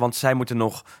heeft... want zij moeten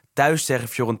nog thuis tegen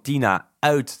Fiorentina,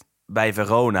 uit bij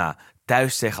Verona...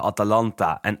 thuis tegen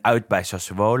Atalanta en uit bij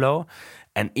Sassuolo...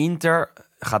 En Inter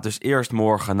gaat dus eerst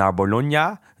morgen naar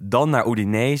Bologna, dan naar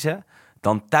Udinese,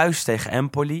 dan thuis tegen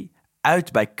Empoli,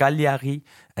 uit bij Cagliari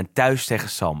en thuis tegen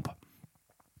Samp.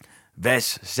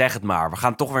 Wes, zeg het maar. We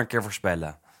gaan toch weer een keer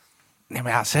voorspellen. Nee,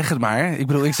 maar zeg het maar. Ik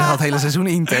bedoel, ik zeg al het hele seizoen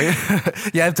Inter.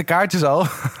 Jij hebt de kaartjes al.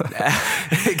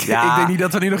 Ik denk niet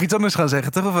dat we nu nog iets anders gaan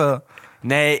zeggen, toch? Of wel?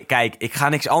 Nee, kijk, ik ga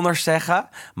niks anders zeggen.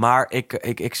 Maar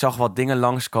ik zag wat dingen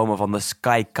langskomen van de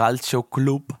Sky Calcio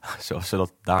Club. Zoals ze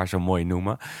dat daar zo mooi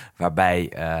noemen.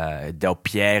 Waarbij Del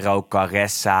Piero,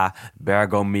 Caressa,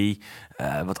 Bergomi...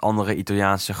 wat andere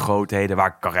Italiaanse grootheden...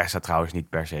 waar Caressa trouwens niet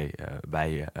per se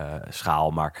bij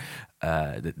schaal... maar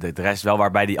de rest wel,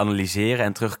 waarbij die analyseren...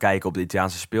 en terugkijken op de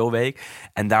Italiaanse speelweek.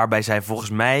 En daarbij zei volgens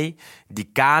mij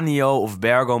Di Canio of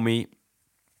Bergomi...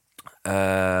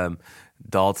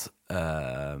 dat...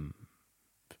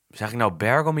 zeg ik nou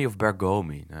Bergomi of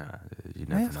Bergomi?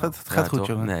 Nou, het gaat goed,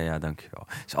 jongen. Nee, ja, dankjewel.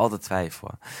 Het is altijd twijfel.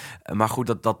 Maar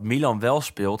goed, dat Milan wel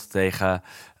speelt tegen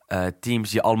teams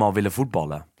die allemaal willen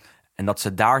voetballen. En dat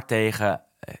ze daartegen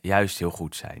juist heel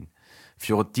goed zijn.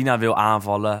 Fiorentina wil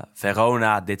aanvallen.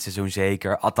 Verona dit seizoen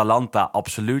zeker. Atalanta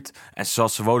absoluut. En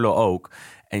Sassuolo ook.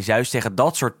 En juist tegen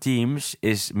dat soort teams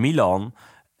is Milan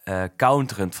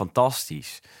counterend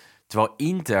fantastisch. Terwijl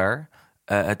Inter...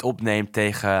 het opneemt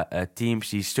tegen teams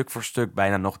die stuk voor stuk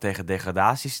bijna nog tegen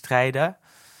degradatie strijden.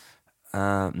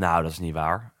 Nou, dat is niet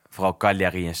waar. Vooral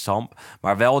Cagliari en Samp.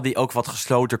 Maar wel die ook wat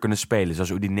gesloten kunnen spelen. Zoals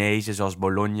Udinese, zoals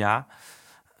Bologna.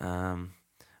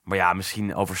 Maar ja,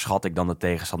 misschien overschat ik dan de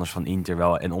tegenstanders van Inter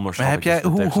wel. En onderschat ik de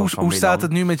tegenstanders van hoe staat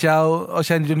het nu met jou, als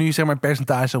jij er nu zeg maar een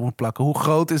percentage op moet plakken? Hoe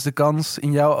groot is de kans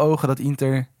in jouw ogen dat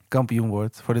Inter kampioen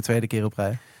wordt voor de tweede keer op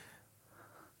rij?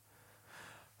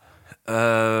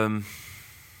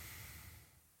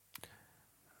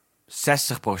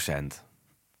 60%.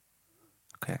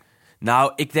 Oké.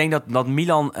 Nou, ik denk dat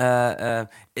Milan...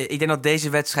 ik denk dat deze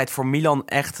wedstrijd voor Milan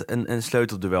echt een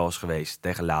sleutelduel is geweest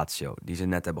tegen Lazio. Die ze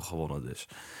net hebben gewonnen dus.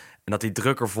 En dat die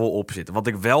druk er vol op zit. Wat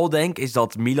ik wel denk is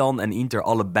dat Milan en Inter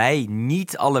allebei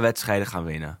niet alle wedstrijden gaan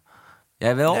winnen.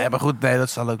 Jij wel? Nee, maar goed, nee, dat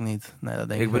zal ook niet. Nee, dat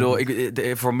denk Ik bedoel,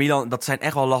 voor Milan, dat zijn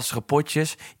echt wel lastige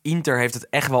potjes. Inter heeft het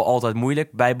echt wel altijd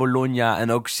moeilijk. Bij Bologna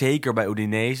en ook zeker bij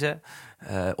Udinese.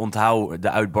 Onthoud de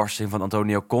uitbarsting van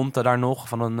Antonio Conte daar nog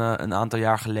van een aantal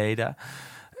jaar geleden.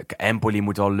 Empoli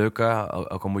moet wel lukken,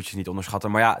 ook al moet je het niet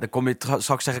onderschatten. Maar ja, dan kom je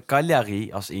straks tegen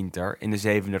Cagliari als Inter in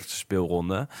de 37e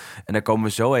speelronde. En daar komen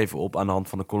we zo even op aan de hand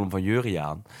van de column van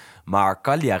Juriaan. Maar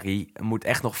Cagliari moet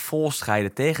echt nog vol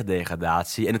strijden tegen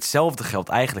degradatie. En hetzelfde geldt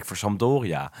eigenlijk voor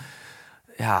Sampdoria.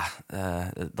 Ja,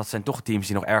 dat zijn toch teams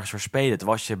die nog ergens voor spelen.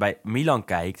 Terwijl als je bij Milan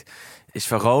kijkt, is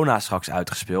Verona straks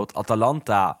uitgespeeld.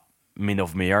 Atalanta min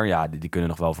of meer. Ja, die kunnen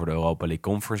nog wel voor de Europa League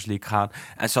Conference League gaan.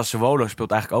 En Sassuolo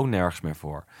speelt eigenlijk ook nergens meer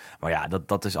voor. Maar ja,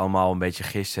 dat is allemaal een beetje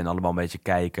gissen en allemaal een beetje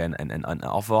kijken en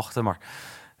afwachten. Maar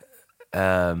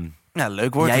ja,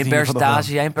 leuk wordt jij het.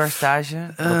 Een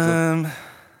percentage?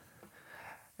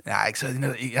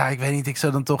 Ja, ik weet niet. Ik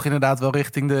zou dan toch inderdaad wel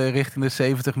richting de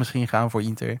 70 misschien gaan voor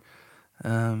Inter.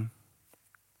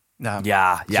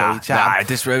 Ja, het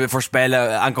is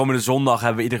voorspellen. Aankomende zondag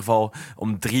hebben we in ieder geval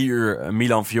om 3:00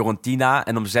 Milan-Fiorentina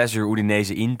en om 6:00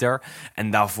 Udinese-Inter.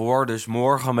 En daarvoor dus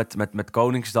morgen met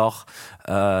Koningsdag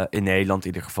in Nederland in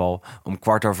ieder geval om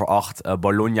 7:15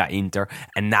 Bologna-Inter.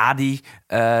 En na die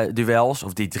duels,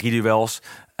 of die 3 duels,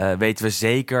 weten we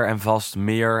zeker en vast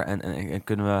meer en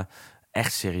kunnen we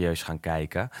echt serieus gaan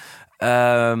kijken.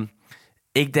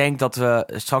 Ik denk dat we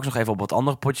straks nog even op wat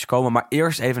andere potjes komen. Maar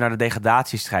eerst even naar de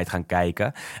degradatiestrijd gaan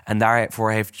kijken. En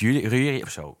daarvoor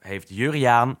heeft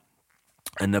Juriaan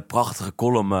een prachtige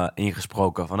column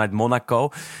ingesproken vanuit Monaco.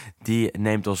 Die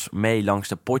neemt ons mee langs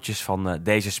de potjes van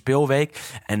deze speelweek.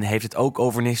 En heeft het ook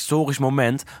over een historisch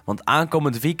moment. Want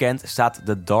aankomend weekend staat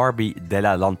de Derby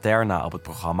della Lanterna op het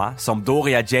programma.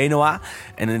 Sampdoria-Genoa.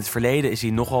 En in het verleden is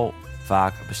hij nogal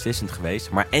vaak beslissend geweest.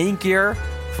 Maar 1 keer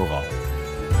vooral.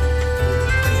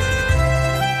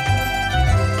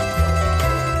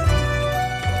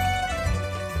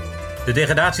 De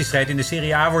degradatiestrijd in de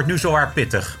Serie A wordt nu zowaar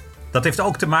pittig. Dat heeft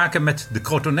ook te maken met de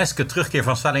crotoneske terugkeer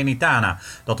van Salernitana,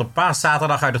 dat op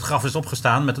paaszaterdag uit het graf is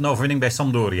opgestaan met een overwinning bij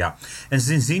Sampdoria. En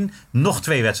sindsdien nog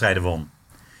 2 wedstrijden won.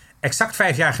 Exact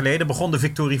 5 jaar geleden begon de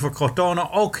victorie voor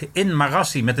Crotone ook in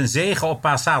Marassi met een zege op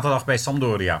paaszaterdag bij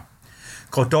Sampdoria.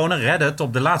 Crotone redde het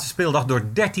op de laatste speeldag door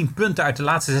 13 punten uit de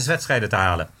laatste 6 wedstrijden te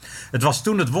halen. Het was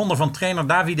toen het wonder van trainer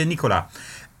Davide Nicola.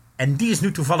 En die is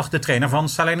nu toevallig de trainer van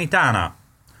Salernitana.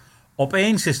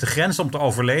 Opeens is de grens om te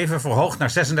overleven verhoogd naar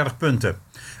 36 punten.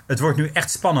 Het wordt nu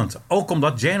echt spannend, ook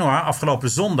omdat Genoa afgelopen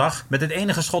zondag met het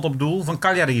enige schot op doel van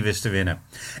Cagliari wist te winnen.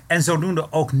 En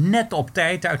zodoende ook net op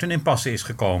tijd uit een impasse is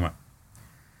gekomen.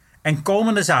 En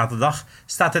komende zaterdag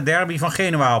staat de derby van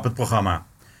Genoa op het programma.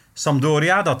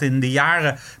 Sampdoria, dat in de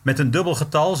jaren met een dubbel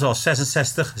getal zoals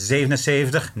 66,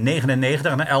 77,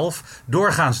 99 en 11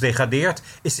 doorgaans degradeert,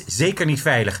 is zeker niet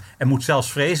veilig en moet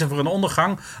zelfs vrezen voor een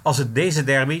ondergang als het deze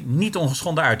derby niet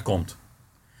ongeschonden uitkomt.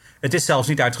 Het is zelfs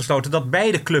niet uitgesloten dat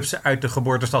beide clubs uit de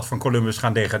geboortestad van Columbus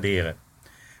gaan degraderen.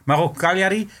 Maar ook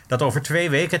Cagliari, dat over 2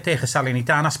 weken tegen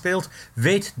Salernitana speelt,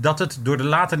 weet dat het door de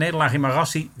late nederlaag in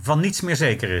Marassi van niets meer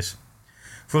zeker is.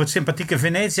 Voor het sympathieke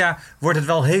Venezia wordt het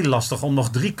wel heel lastig om nog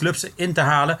 3 clubs in te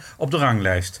halen op de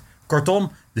ranglijst.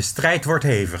 Kortom, de strijd wordt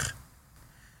hevig.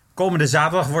 Komende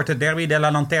zaterdag wordt de Derby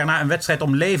della Lanterna een wedstrijd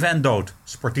om leven en dood,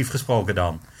 sportief gesproken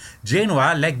dan.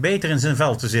 Genoa lijkt beter in zijn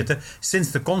vel te zitten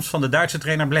sinds de komst van de Duitse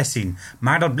trainer Blessin,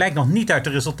 maar dat blijkt nog niet uit de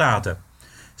resultaten.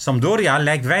 Sampdoria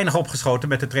lijkt weinig opgeschoten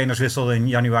met de trainerswissel in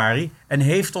januari en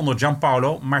heeft onder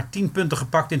Gianpaolo maar 10 punten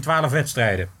gepakt in 12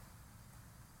 wedstrijden.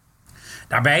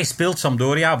 Daarbij speelt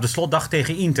Sampdoria op de slotdag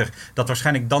tegen Inter, dat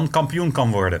waarschijnlijk dan kampioen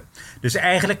kan worden. Dus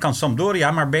eigenlijk kan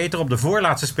Sampdoria maar beter op de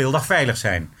voorlaatste speeldag veilig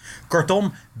zijn.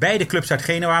 Kortom, beide clubs uit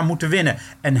Genoa moeten winnen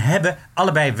en hebben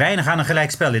allebei weinig aan een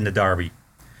gelijkspel in de derby.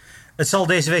 Het zal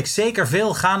deze week zeker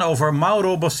veel gaan over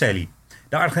Mauro Boselli.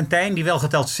 De Argentijn die wel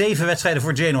geteld 7 wedstrijden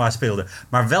voor Genoa speelde,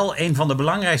 maar wel een van de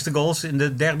belangrijkste goals in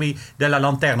de Derby della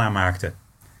Lanterna maakte.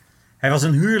 Hij was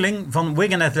een huurling van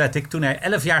Wigan Athletic toen hij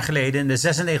 11 jaar geleden in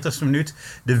de 96e minuut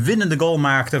de winnende goal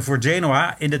maakte voor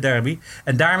Genoa in de derby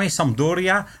en daarmee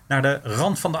Sampdoria naar de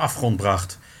rand van de afgrond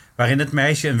bracht, waarin het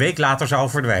meisje een week later zou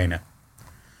verdwijnen.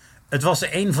 Het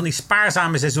was een van die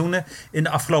spaarzame seizoenen in de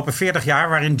afgelopen 40 jaar...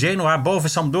 waarin Genoa boven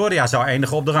Sampdoria zou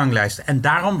eindigen op de ranglijst. En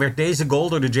daarom werd deze goal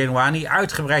door de Genoani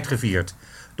uitgebreid gevierd.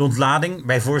 De ontlading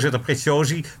bij voorzitter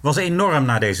Preziosi was enorm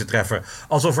na deze treffer.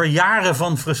 Alsof er jaren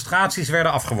van frustraties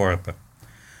werden afgeworpen.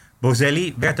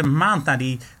 Boselli werd een maand na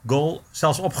die goal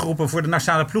zelfs opgeroepen voor de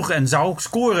nationale ploeg... en zou ook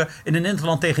scoren in een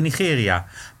interland tegen Nigeria.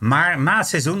 Maar na het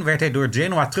seizoen werd hij door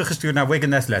Genoa teruggestuurd naar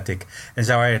Wigan Athletic... en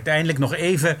zou hij uiteindelijk nog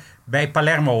even bij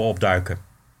Palermo opduiken.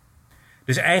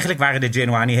 Dus eigenlijk waren de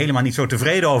Genoani helemaal niet zo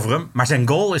tevreden over hem... maar zijn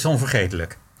goal is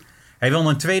onvergetelijk. Hij won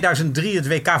in 2003 het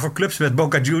WK voor clubs met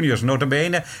Boca Juniors... nota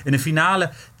bene in de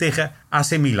finale tegen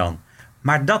AC Milan.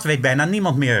 Maar dat weet bijna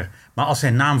niemand meer. Maar als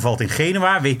zijn naam valt in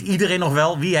Genua, weet iedereen nog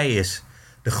wel wie hij is.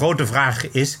 De grote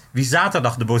vraag is wie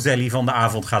zaterdag de Boselli van de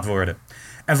avond gaat worden.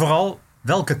 En vooral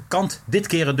welke kant dit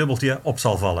keer het dubbeltje op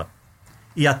zal vallen.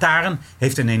 Iataren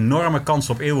heeft een enorme kans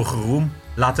op eeuwige roem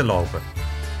laten lopen.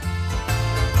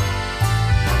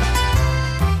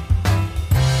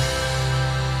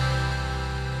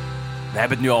 We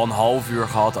hebben het nu al een half uur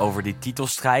gehad over die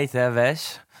titelstrijd, hè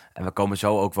Wes? En we komen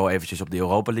zo ook wel eventjes op de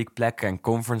Europa League plekken en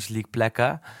Conference League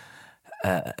plekken.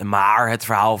 Maar het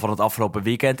verhaal van het afgelopen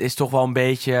weekend is toch wel een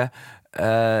beetje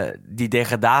die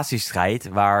degradatiestrijd...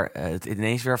 waar het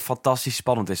ineens weer fantastisch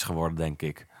spannend is geworden, denk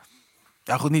ik.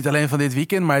 Ja goed, niet alleen van dit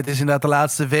weekend, maar het is inderdaad de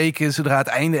laatste weken... zodra het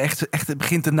einde echt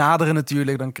begint te naderen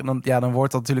natuurlijk... dan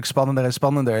wordt dat natuurlijk spannender en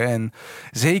spannender. En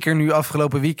zeker nu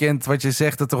afgelopen weekend, wat je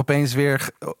zegt... dat er opeens weer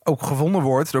ook gewonnen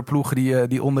wordt door ploegen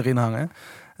die onderin hangen...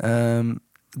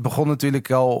 Het begon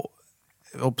natuurlijk al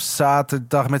op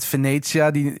zaterdag met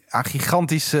Venetia... die aan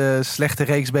gigantische slechte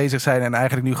reeks bezig zijn... en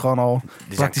eigenlijk nu gewoon al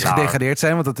praktisch gedegradeerd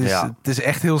zijn. Want het is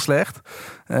echt heel slecht.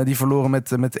 Die verloren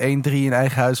met 1-3 in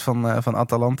eigen huis van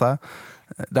Atalanta.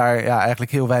 Daar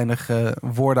eigenlijk heel weinig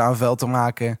woorden aan vuil te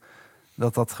maken...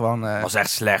 Dat gewoon... was echt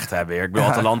slecht, hè, weer. Ik bedoel,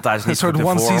 Atalanta is niet een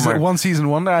soort one season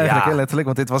wonder eigenlijk, hè, letterlijk.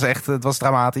 Want dit was echt, het was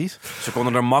dramatisch. Ze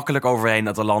konden er makkelijk overheen.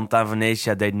 Atalanta,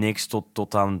 Venetia deed niks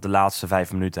tot aan de laatste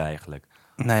 5 minuten eigenlijk.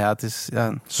 Nou ja, het is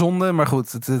zonde, maar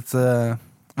goed.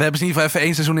 We hebben ze in ieder geval even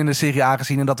 1 seizoen in de Serie A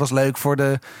gezien. En dat was leuk voor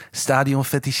de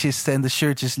stadionfetischisten en de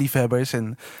shirtjesliefhebbers.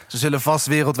 En ze zullen vast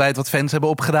wereldwijd wat fans hebben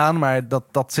opgedaan. Maar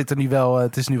dat zit er nu wel.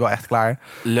 Het is nu wel echt klaar.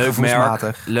 Leuk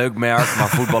merk, maar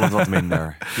voetballend wat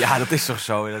minder. Ja, dat is toch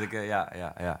zo? Dat ik,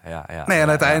 Nee, en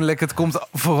uiteindelijk, het komt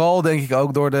vooral denk ik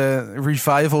ook door de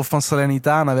revival van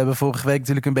Salernitana. We hebben vorige week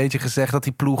natuurlijk een beetje gezegd dat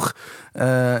die ploeg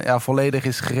volledig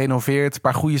is gerenoveerd. Een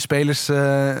paar goede spelers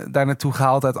daar naartoe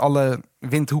gehaald uit alle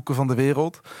windhoeken van de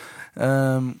wereld.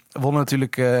 Wonnen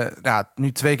natuurlijk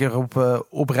nu 2 keer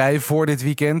op rij voor dit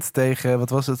weekend tegen, wat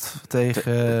was het?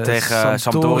 Tegen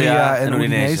Sampdoria en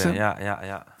Udinese.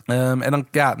 Ja. En dan,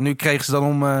 nu kregen ze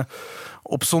dan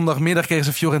op zondagmiddag kregen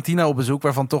ze Fiorentina op bezoek,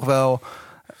 waarvan toch wel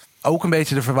ook een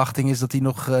beetje de verwachting is dat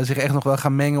die zich echt nog wel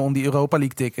gaan mengen om die Europa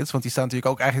League tickets. Want die staan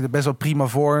natuurlijk ook eigenlijk er best wel prima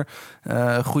voor.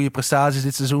 Goede prestaties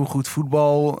dit seizoen, goed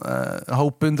voetbal. Een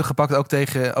hoop punten gepakt,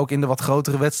 ook in de wat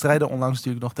grotere wedstrijden. Onlangs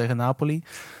natuurlijk nog tegen Napoli.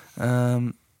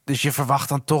 Dus je verwacht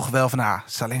dan toch wel van,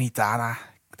 Salernitana.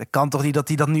 Het kan toch niet dat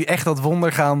die dan nu echt dat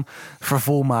wonder gaan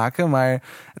vervolmaken. Maar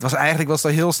het was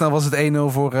heel snel was het 1-0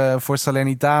 voor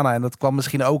Salernitana. En dat kwam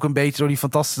misschien ook een beetje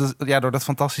door dat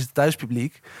fantastische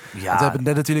thuispubliek. Ja. Want we hebben het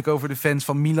net natuurlijk over de fans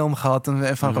van Milan gehad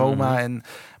en van Roma.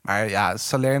 Maar ja,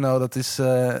 Salerno, dat is...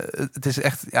 het is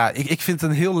echt... Ja, ik vind het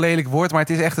een heel lelijk woord, maar het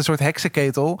is echt een soort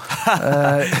heksenketel.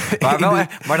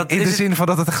 In de zin van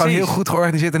dat het gewoon heel goed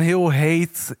georganiseerd en heel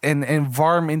heet en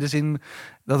warm in de zin...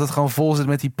 dat het gewoon vol zit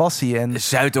met die passie. En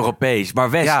Zuid-Europees. Maar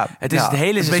Wes, het is het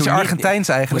hele seizoen... Een beetje Argentijns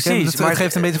eigenlijk. Precies. Het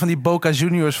geeft een beetje van die Boca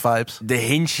Juniors vibes. De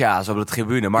hincha's op de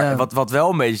tribune. Maar wat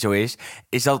wel een beetje zo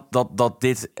is dat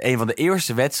dit een van de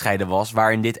eerste wedstrijden was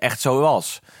waarin dit echt zo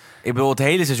was. Ik bedoel, het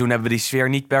hele seizoen hebben we die sfeer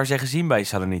niet per se gezien bij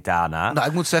Salernitana. Nou,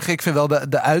 ik moet zeggen, ik vind wel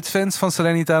de uitfans van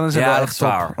Salernitana zijn wel echt top.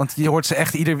 Waar. Want je hoort ze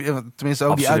echt tenminste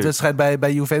ook die uitwedstrijd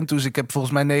bij Juventus. Ik heb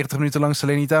volgens mij 90 minuten lang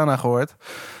Salernitana gehoord.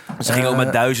 Ze gingen ook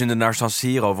met duizenden naar San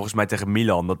Siro, volgens mij tegen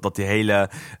Milan. Dat die hele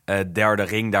derde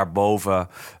ring daar boven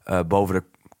de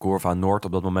Curva Noord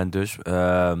op dat moment dus...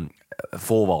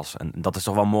 vol was. En dat is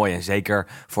toch wel mooi. En zeker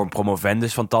voor een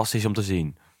promovendus fantastisch om te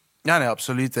zien. Ja, nee,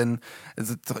 absoluut. En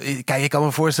kijk, ik kan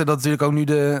me voorstellen dat natuurlijk ook nu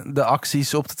de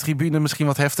acties op de tribune misschien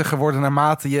wat heftiger worden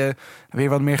naarmate je weer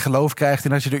wat meer geloof krijgt in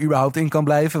dat je er überhaupt in kan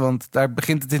blijven. Want daar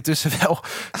begint het intussen wel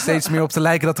steeds meer op te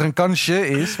lijken dat er een kansje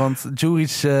is. Want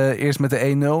Djuric eerst met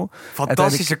de 1-0.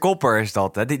 Fantastische kopper is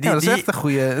dat. Hè? Dat is echt een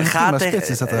goede spits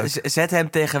is dat ook. Zet hem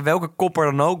tegen welke kopper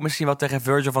dan ook. Misschien wel tegen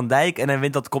Virgil van Dijk. En hij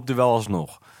wint dat kopduel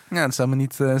alsnog. Ja, dat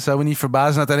zou me niet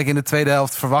verbazen. Uiteindelijk in de tweede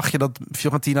helft verwacht je dat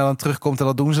Fiorentina dan terugkomt. En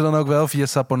dat doen ze dan dan ook wel via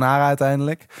Saponara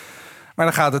uiteindelijk. Maar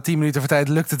dan gaat het 10 minuten voor tijd,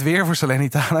 lukt het weer voor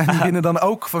Salernitana. En die winnen dan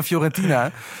ook van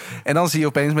Fiorentina. En dan zie je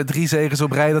opeens met 3 zegens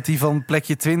op rij dat die van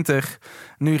plekje 20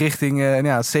 nu richting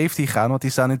safety gaan. Want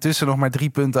die staan intussen nog maar 3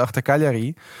 punten achter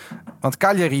Cagliari. Want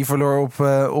Cagliari verloor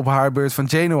op haar beurt van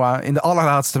Genoa in de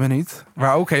allerlaatste minuut.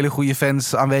 Waar ook hele goede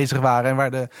fans aanwezig waren. En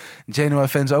waar de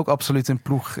Genoa-fans ook absoluut hun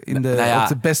ploeg op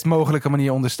de best mogelijke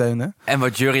manier ondersteunen. En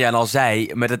wat Juriaan al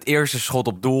zei, met het eerste schot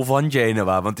op doel van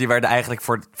Genoa. Want die werden eigenlijk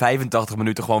voor 85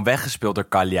 minuten gewoon weggespeeld door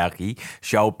Cagliari.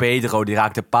 João Pedro, die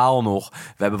raakt de paal nog.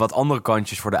 We hebben wat andere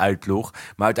kantjes voor de uitploeg.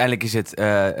 Maar uiteindelijk is het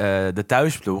de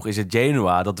thuisploeg, is het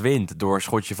Genoa dat wint door een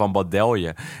schotje van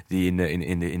Badelje die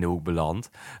in de hoek belandt.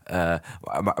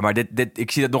 Maar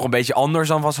ik zie dat nog een beetje anders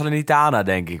dan van Salernitana,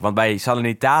 denk ik. Want bij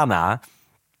Salernitana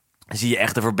zie je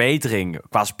echt een verbetering.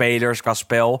 Qua spelers, qua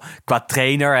spel, qua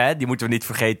trainer. Hè? Die moeten we niet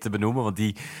vergeten te benoemen. Want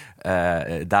die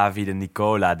Davide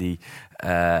Nicola, die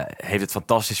heeft het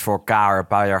fantastisch voor elkaar. Een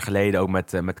paar jaar geleden ook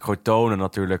met Crotone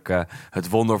natuurlijk het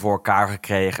wonder voor elkaar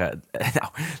gekregen.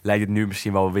 Nou, lijkt het nu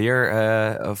misschien wel weer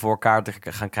voor elkaar te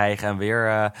gaan krijgen. En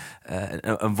weer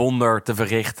een wonder te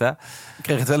verrichten. Ik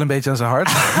kreeg het wel een beetje aan zijn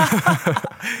hart.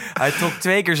 Hij trok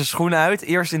 2 keer zijn schoenen uit.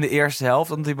 Eerst in de eerste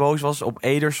helft, omdat hij boos was op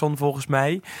Ederson volgens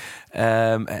mij.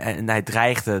 En hij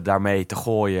dreigde daarmee te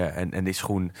gooien en die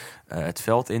schoen het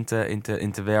veld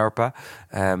in te werpen.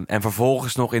 En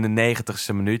vervolgens nog in de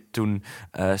 90ste minuut, toen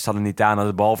Salernitana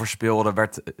de bal verspeelde,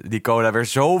 werd Nicola weer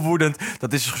zo woedend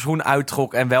dat hij zijn schoen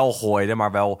uittrok en wel gooide,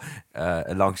 maar wel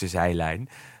langs de zijlijn.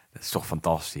 Dat is toch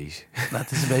fantastisch. Nou,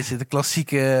 het is een beetje de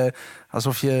klassieke,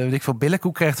 alsof je weet ik veel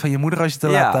billenkoek krijgt van je moeder als je te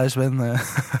laat thuis bent.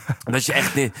 Dat je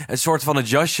echt een soort van het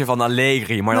jasje van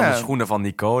Allegri, maar dan de schoenen van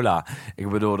Nicola. Ik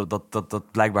bedoel,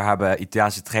 dat blijkbaar hebben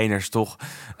Italiaanse trainers toch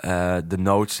de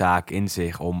noodzaak in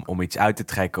zich om iets uit te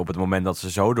trekken op het moment dat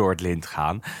ze zo door het lint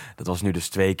gaan. Dat was nu dus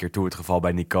 2 keer toe het geval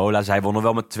bij Nicola. Zij wonnen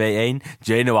wel met 2-1.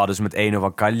 Genoa dus met 1-0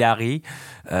 van Cagliari.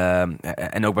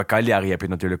 En ook bij Cagliari heb je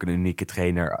natuurlijk een unieke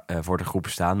trainer voor de groep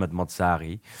staan met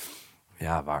Mazzari.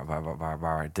 Ja,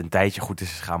 waar het een tijdje goed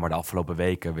is gegaan, maar de afgelopen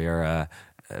weken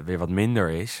weer wat minder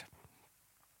is.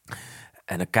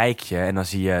 En dan kijk je en dan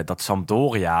zie je dat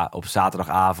Sampdoria op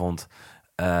zaterdagavond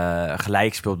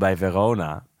gelijk speelt bij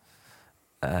Verona.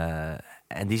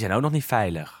 En die zijn ook nog niet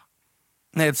veilig.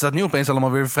 Nee, het staat nu opeens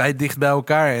allemaal weer vrij dicht bij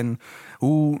elkaar. En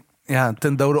hoe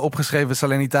ten dode opgeschreven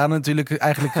Salernitana natuurlijk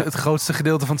eigenlijk het grootste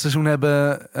gedeelte van het seizoen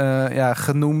hebben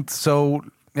genoemd. Zo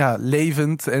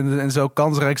levend en zo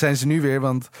kansrijk zijn ze nu weer.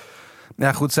 Want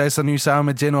goed, zij staan nu samen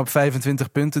met Genoa op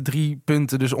 25 punten. 3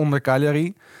 punten dus onder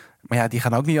Cagliari. Maar ja, die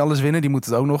gaan ook niet alles winnen. Die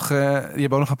moeten het ook nog. Die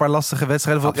hebben ook nog een paar lastige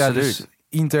wedstrijden. Absoluut. Dus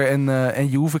Inter en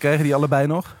Juve krijgen die allebei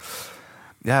nog.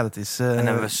 Ja, dat is. En dan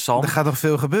hebben we Sam. Er gaat nog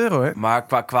veel gebeuren, hoor.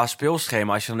 Maar qua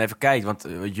speelschema, als je dan even kijkt, want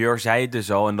Jur zei het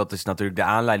dus al, en dat is natuurlijk de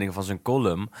aanleiding van zijn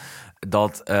column,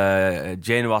 dat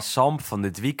Genoa Samp van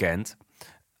dit weekend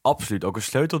absoluut ook een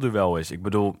sleutelduel is. Ik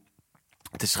bedoel,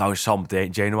 het is trouwens Samp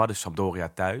Genoa, dus Sampdoria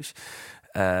thuis.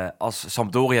 Als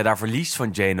Sampdoria daar verliest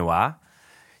van Genoa,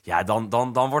 ja,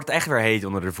 dan wordt het echt weer heet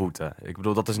onder de voeten. Ik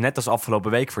bedoel, dat is net als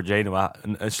afgelopen week voor Genoa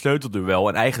een sleutelduel.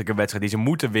 En eigenlijk een wedstrijd die ze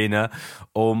moeten winnen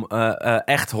om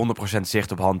echt 100%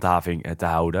 zicht op handhaving te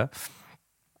houden.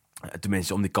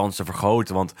 Tenminste, om die kans te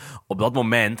vergroten. Want op dat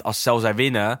moment, als stel zij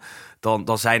winnen,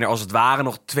 dan zijn er als het ware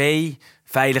nog 2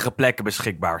 veilige plekken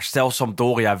beschikbaar. Stel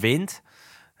Sampdoria wint,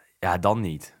 ja, dan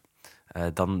niet.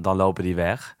 Dan lopen die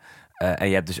weg. En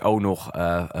je hebt dus ook nog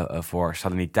voor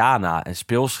Salernitana een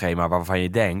speelschema waarvan je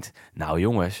denkt, nou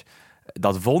jongens,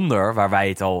 dat wonder waar wij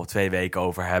het al 2 weken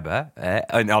over hebben,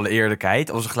 in alle eerlijkheid,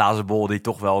 onze glazen bol die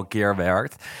toch wel een keer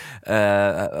werkt.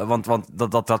 Want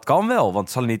dat kan wel. Want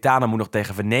Salernitana moet nog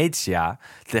tegen Venezia,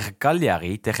 tegen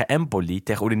Cagliari, tegen Empoli,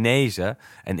 tegen Udinese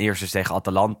en eerst dus tegen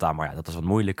Atalanta. Maar ja, dat is wat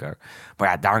moeilijker. Maar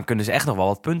ja, daar kunnen ze echt nog wel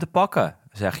wat punten pakken,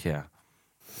 zeg je.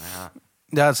 Ja.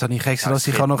 Ja, het zou niet gek zijn als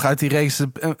die gewoon nog uit die reeks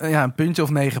een puntje of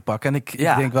 9 pakken. En ik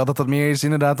denk wel dat dat meer is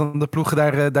inderdaad dan de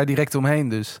ploegen daar direct omheen.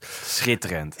 Dus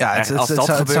schitterend. Ja, als dat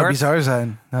gebeurt, het zou bizar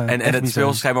zijn. Ja, en het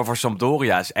speelschema voor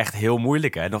Sampdoria is echt heel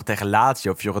moeilijk. Hè? Nog tegen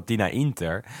Lazio, Fiorentina,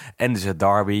 Inter. En dus het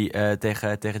derby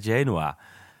tegen Genoa.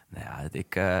 Nou ja,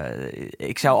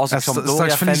 ik zou als ik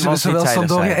Sampdoria-fan was dus zowel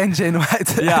Sampdoria en Genoa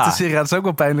uit de Serie A. Dat zou ook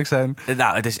wel pijnlijk zijn.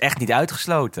 Nou, het is echt niet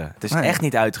uitgesloten. Het is echt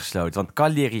niet uitgesloten. Want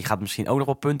Cagliari gaat misschien ook nog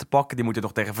wel punten pakken. Die moeten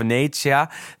nog tegen Venezia.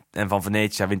 En van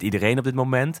Venezia wint iedereen op dit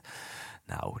moment.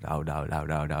 Nou.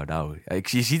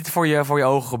 Je ziet het voor je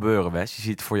ogen gebeuren, Wes. Je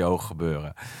ziet het voor je ogen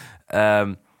gebeuren.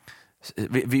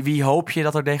 Wie hoop je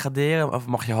dat er degraderen? Of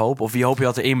mag je hopen? Of wie hoop je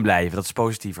dat er in blijven? Dat is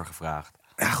positiever gevraagd.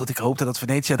 Ja, goed, ik hoopte dat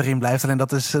Venetia erin blijft. Alleen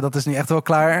dat is nu echt wel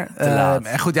klaar.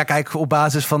 En goed, ja, kijk, op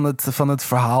basis van het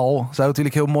verhaal zou het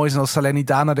natuurlijk heel mooi zijn als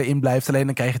Salernitana erin blijft. Alleen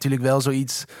dan krijg je natuurlijk wel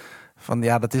zoiets van,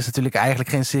 ja, dat is natuurlijk eigenlijk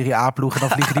geen Serie A-ploeg. En dan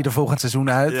vliegen die er volgend seizoen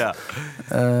uit. Ja.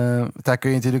 Daar kun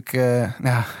je natuurlijk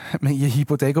je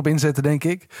hypotheek op inzetten, denk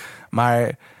ik.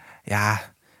 Maar ja,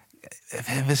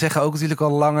 we zeggen ook natuurlijk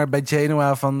al langer bij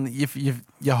Genoa van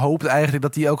je hoopt eigenlijk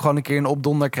dat die ook gewoon een keer een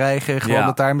opdonder krijgen. Gewoon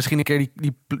dat daar misschien een keer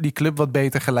die club wat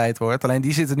beter geleid wordt. Alleen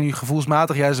die zitten nu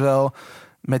gevoelsmatig juist wel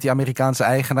met die Amerikaanse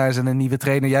eigenaars en een nieuwe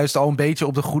trainer juist al een beetje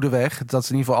op de goede weg. Dat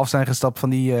ze in ieder geval af zijn gestapt van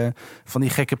die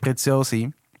gekke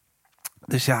Preziosi.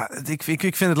 Dus ja, ik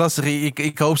vind het lastig.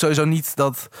 Ik hoop sowieso niet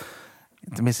dat...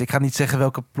 Tenminste, ik ga niet zeggen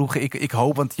welke ploegen ik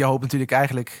hoop. Want je hoopt natuurlijk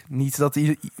eigenlijk niet dat...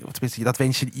 Tenminste, dat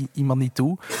wens je iemand niet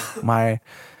toe. Maar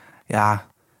ja,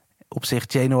 op zich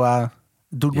Genoa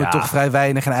doet me toch vrij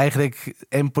weinig. En eigenlijk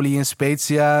Empoli en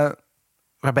Spezia...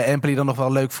 Waarbij Empoli dan nog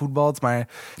wel leuk voetbalt. Maar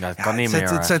het kan niet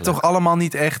meer. Het zijn toch allemaal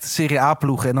niet echt Serie A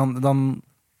ploegen. En dan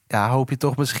hoop je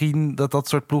toch misschien dat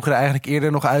soort ploegen er eigenlijk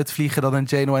eerder nog uitvliegen dan een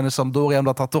Genoa en een Sampdoria.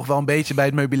 Omdat dat toch wel een beetje bij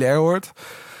het meubilair hoort.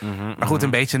 Maar goed, een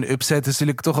beetje een upset is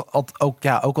natuurlijk toch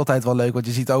ook altijd wel leuk. Want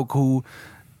je ziet ook hoe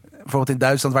bijvoorbeeld in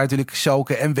Duitsland, waar natuurlijk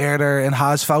Schalke en Werder en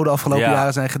HSV de afgelopen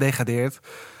jaren zijn gedegradeerd.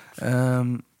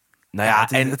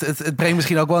 Het brengt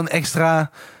misschien ook wel een extra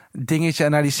dingetje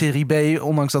naar die Serie B,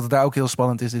 ondanks dat het daar ook heel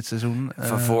spannend is dit seizoen.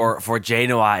 Voor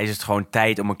Genoa is het gewoon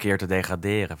tijd om een keer te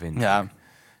degraderen, vind ik. Ja.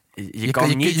 Je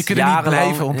kan niet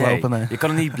blijven ontlopen. Nee. Je kan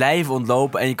er niet blijven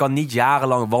ontlopen en je kan niet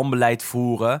jarenlang wanbeleid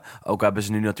voeren. Ook hebben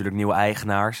ze nu natuurlijk nieuwe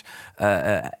eigenaars.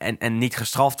 En niet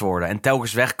gestraft worden. En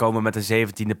telkens wegkomen met een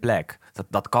 17e plek.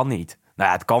 Dat kan niet. Nou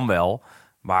ja, het kan wel.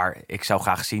 Maar ik zou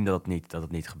graag zien dat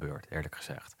het niet gebeurt, eerlijk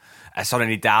gezegd. En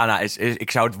Salernitana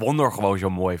ik zou het wonder gewoon zo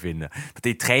mooi vinden. Dat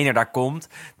die trainer daar komt,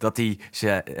 dat hij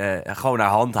ze gewoon naar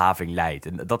handhaving leidt.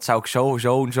 En dat zou ik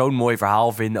zo'n mooi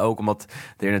verhaal vinden. Ook omdat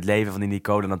er in het leven van die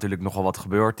Nicola natuurlijk nogal wat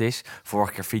gebeurd is.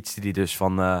 Vorige keer fietste hij dus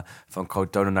van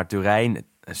Crotone naar Turijn.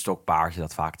 Een stokpaardje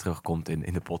dat vaak terugkomt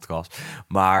in de podcast.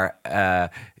 Maar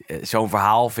zo'n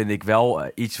verhaal vind ik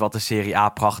wel iets wat de Serie A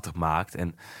prachtig maakt.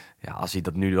 En ja, als hij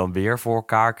dat nu dan weer voor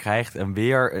elkaar krijgt en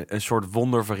weer een soort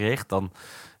wonder verricht, dan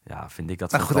vind ik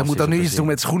dat goed, hij moet dan nu iets doen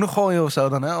met schoenen gooien of zo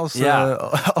dan, hè?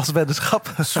 Als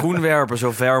weddenschap. Schoenwerpen,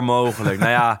 zo ver mogelijk.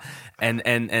 Nou ja,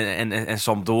 en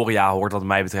Sampdoria hoort wat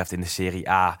mij betreft in de Serie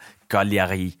A.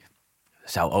 Cagliari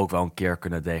zou ook wel een keer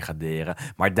kunnen degraderen.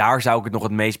 Maar daar zou ik het nog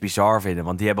het meest bizar vinden.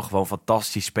 Want die hebben gewoon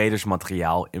fantastisch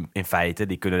spelersmateriaal in feite.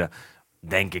 Die kunnen,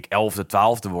 denk ik, 11e,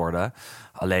 12e worden.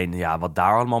 Alleen, wat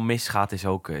daar allemaal misgaat is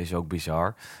ook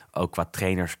bizar. Ook qua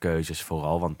trainerskeuzes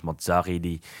vooral. Want Mazzarri,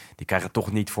 die krijgt het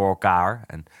toch niet voor elkaar.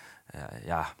 En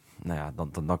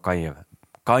dan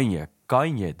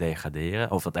kan je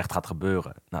degraderen. Of dat echt gaat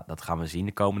gebeuren, nou, dat gaan we zien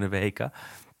de komende weken.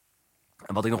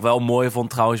 En wat ik nog wel mooi vond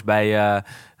trouwens bij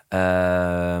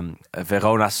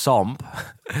Verona Samp...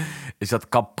 is dat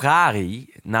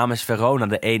Caprari namens Verona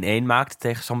de 1-1 maakte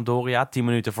tegen Sampdoria. 10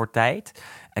 minuten voor tijd.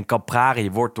 En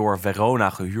Caprari wordt door Verona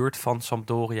gehuurd van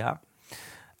Sampdoria.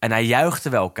 En hij juichte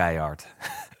wel keihard.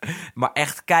 Maar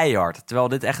echt keihard. Terwijl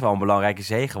dit echt wel een belangrijke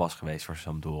zege was geweest voor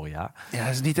Sampdoria. Ja,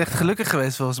 hij is niet echt gelukkig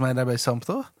geweest volgens mij daar bij Samp,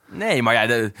 toch? Nee, maar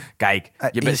kijk,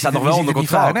 je staat nog wel onder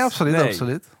contract. Nee,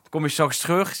 absoluut. Kom je straks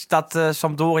terug, speelt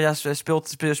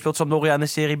Sampdoria in de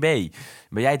Serie B.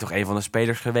 Ben jij toch een van de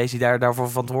spelers geweest die daarvoor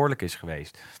verantwoordelijk is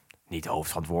geweest? Niet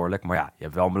hoofdverantwoordelijk, maar je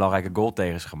hebt wel een belangrijke goal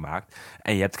tegen ze gemaakt.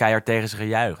 En je hebt keihard tegen ze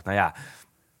gejuicht. Nou ja,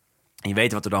 je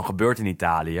weet wat er dan gebeurt in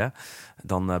Italië.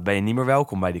 Dan ben je niet meer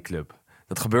welkom bij die club.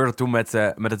 Dat gebeurde toen met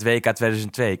het WK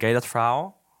 2002. Ken je dat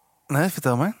verhaal? Nee,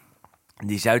 vertel maar.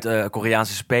 Die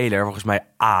Zuid-Koreaanse speler, volgens mij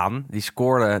Aan, die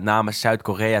scoorde namens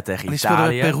Zuid-Korea tegen Italië. Die speelde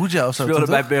bij Perugia of zo. Speelde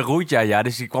bij Perugia, ja.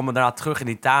 Dus die kwam daarna terug in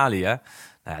Italië.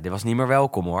 Nou ja, die was niet meer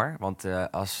welkom hoor. Want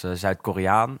als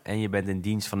Zuid-Koreaan en je bent in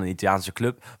dienst van een Italiaanse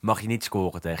club, mag je niet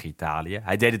scoren tegen Italië.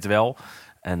 Hij deed het wel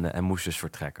en moest dus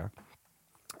vertrekken.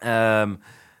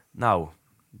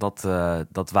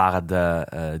 Dat waren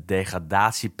de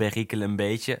degradatieperikelen een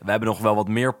beetje. We hebben nog wel wat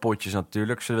meer potjes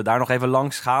natuurlijk. Zullen we daar nog even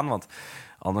langs gaan? Want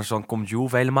anders dan komt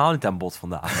Juve helemaal niet aan bod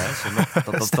vandaag.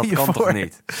 Hè? Dat kan toch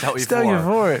niet?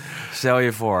 Stel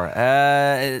je voor.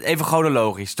 Even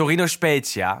chronologisch. Torino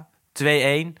Spezia 2-1.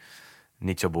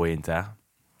 Niet zo boeiend, hè?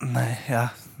 Nee.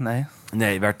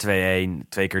 Nee, het werd 2-1.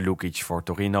 2 keer Lukic voor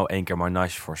Torino. 1 keer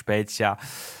Marnage voor Spezia.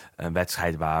 Een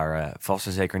wedstrijd waar vast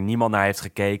en zeker niemand naar heeft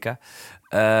gekeken.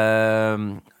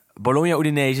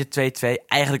 Bologna-Udinese 2-2.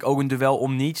 Eigenlijk ook een duel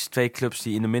om niets. 2 clubs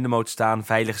die in de middenmoot staan,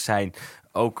 veilig zijn.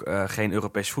 ook geen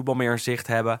Europees voetbal meer in zicht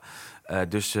hebben.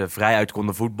 Dus vrijuit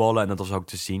konden voetballen en dat was ook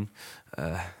te zien.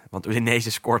 Want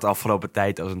Udinese scoort afgelopen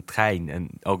tijd als een trein. En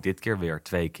ook dit keer weer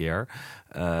 2 keer.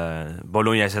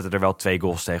 Bologna zette er wel 2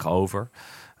 goals tegenover.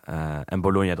 En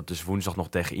Bologna dat dus woensdag nog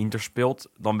tegen Inter speelt.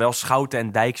 Dan wel Schouten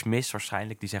en Dijks mis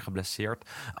waarschijnlijk. Die zijn geblesseerd.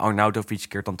 Arnautovic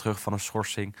keert dan terug van een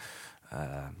schorsing.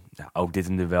 Ook dit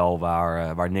een duel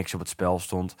waar niks op het spel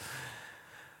stond.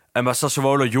 En bij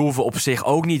Sassuolo Juve op zich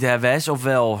ook niet, hè Wes? Of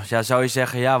wel? Ja, zou je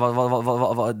zeggen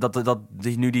dat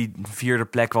nu die 4e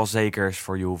plek wel zeker is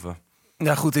voor Juve?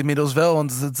 Ja goed, inmiddels wel.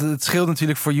 Want het scheelt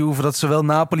natuurlijk voor Juve dat zowel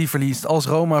Napoli verliest... als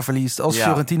Roma verliest, als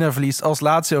Fiorentina verliest, als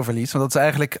Lazio verliest. Want dat zijn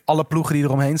eigenlijk alle ploegen die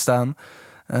eromheen staan.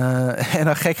 En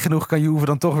dan gek genoeg kan Juve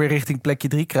dan toch weer richting plekje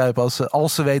 3 kruipen...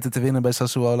 als ze weten te winnen bij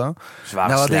Sassuolo.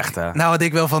 Slecht, had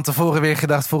ik wel van tevoren weer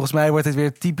gedacht... volgens mij wordt het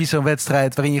weer typisch zo'n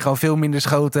wedstrijd... waarin je gewoon veel minder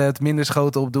schoten hebt, minder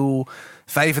schoten op doel...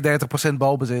 35%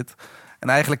 balbezit. En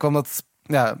eigenlijk kwam dat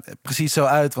precies zo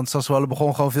uit... want Sassuolo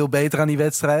begon gewoon veel beter aan die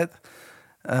wedstrijd...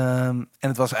 en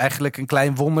het was eigenlijk een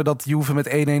klein wonder dat Juve met 1-1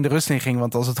 de rust in ging.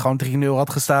 Want als het gewoon 3-0 had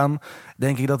gestaan,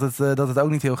 denk ik dat het ook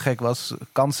niet heel gek was.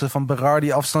 Kansen van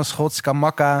Berardi, afstandsschot,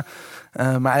 Scamacca.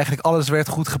 Maar eigenlijk alles werd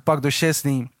goed gepakt door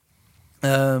Szczesny.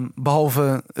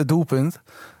 Behalve het doelpunt.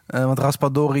 Want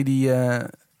Raspadori, die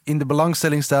in de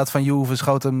belangstelling staat van Juve,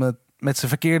 schoot hem met zijn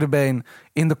verkeerde been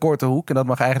in de korte hoek. En dat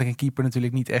mag eigenlijk een keeper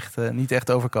natuurlijk niet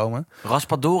echt overkomen.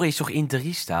 Raspadori is toch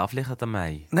interista, of ligt dat aan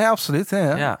mij? Nee, absoluut.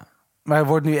 Ja. Maar hij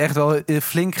wordt nu echt wel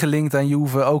flink gelinkt aan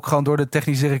Juve. Ook gewoon door de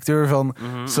technisch directeur van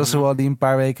Sassuolo... die een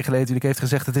paar weken geleden natuurlijk heeft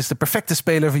gezegd... het is de perfecte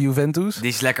speler voor Juventus. Die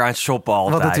is lekker aan het shoppen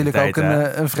altijd. Wat natuurlijk ook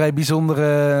een vrij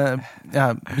bijzondere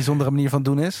manier van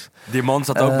doen is. Die man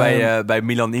zat ook bij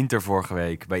Milan-Inter vorige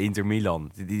week. Bij Inter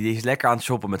Milan. Die is lekker aan het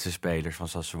shoppen met zijn spelers van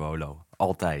Sassuolo.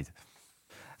 Altijd.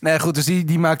 Nee, goed, dus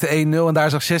die maakte 1-0 en daar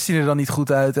zag 16 er dan niet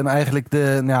goed uit. En eigenlijk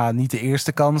niet de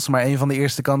eerste kans, maar een van de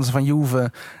eerste kansen van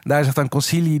Juve. Daar zag dan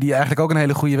Consigli, die eigenlijk ook een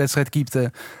hele goede wedstrijd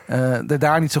keepte, er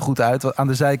daar niet zo goed uit. Aan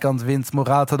de zijkant wint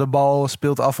Morata de bal,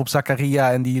 speelt af op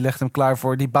Zakaria en die legt hem klaar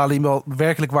voor die bal die wel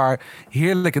werkelijk waar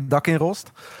heerlijk het dak in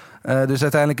rost. Dus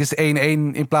uiteindelijk is het 1-1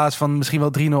 in plaats van misschien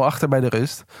wel 3-0 achter bij de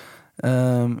rust.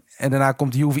 En daarna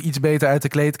komt Juve iets beter uit de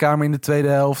kleedkamer in de tweede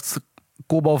helft.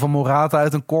 Kopbal van Morata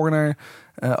uit een corner.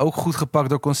 Ook goed gepakt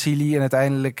door Consigli. En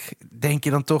uiteindelijk denk je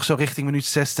dan toch zo richting minuut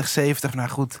 60, 70. Nou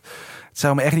goed, het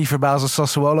zou me echt niet verbazen als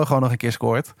Sassuolo gewoon nog een keer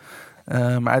scoort.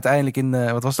 Maar uiteindelijk in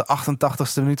de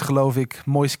 88ste minuut geloof ik,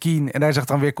 Moiskine. En daar zag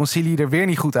dan weer Consigli er weer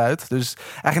niet goed uit. Dus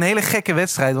eigenlijk een hele gekke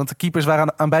wedstrijd. Want de keepers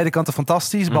waren aan beide kanten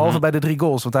fantastisch. Behalve bij de 3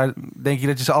 goals. Want daar denk je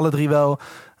dat je ze alle 3 wel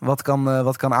wat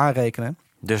kan aanrekenen.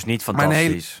 Dus niet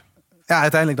fantastisch. Ja,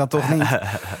 uiteindelijk dan toch niet.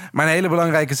 Maar een hele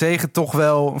belangrijke zege toch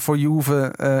wel voor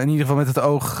Juve. In ieder geval met het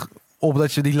oog op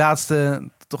dat je die laatste...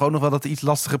 toch ook nog wel dat iets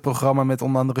lastige programma... met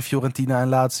onder andere Fiorentina en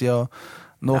Lazio...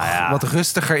 nog wat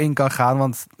rustiger in kan gaan.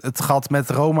 Want het gat met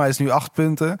Roma is nu 8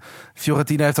 punten.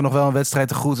 Fiorentina heeft er nog wel een wedstrijd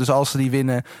te goed. Dus als ze die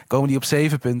winnen, komen die op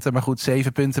 7 punten. Maar goed,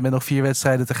 7 punten met nog 4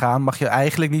 wedstrijden te gaan... mag je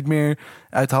eigenlijk niet meer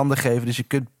uit handen geven. Dus je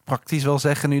kunt praktisch wel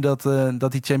zeggen nu dat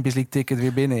die Champions League ticket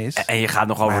weer binnen is. En je gaat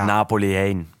nog over Napoli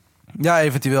heen. Ja,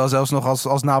 eventueel zelfs nog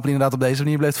als Napoli inderdaad op deze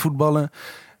manier blijft voetballen...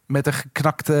 met een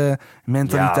geknakte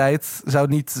mentaliteit. Zou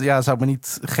het me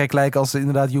niet gek lijken als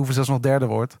inderdaad Juve zelfs nog derde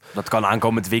wordt. Dat kan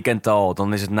aankomend weekend al.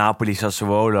 Dan is het Napoli,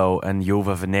 Sassuolo en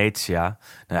Juve Venetia.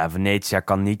 Nou ja, Venetia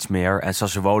kan niets meer. En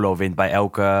Sassuolo wint bij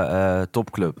elke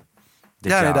topclub.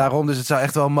 Nee, daarom. Dus het zou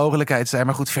echt wel een mogelijkheid zijn.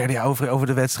 Maar goed, verder over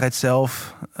de wedstrijd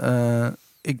zelf...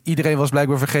 Iedereen was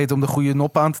blijkbaar vergeten om de goede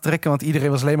nop aan te trekken. Want iedereen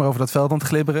was alleen maar over dat veld aan het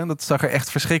glibberen. Dat zag er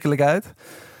echt verschrikkelijk uit.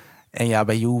 En ja,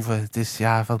 bij Juve, het is,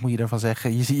 wat moet je daarvan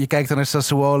zeggen? Je kijkt dan naar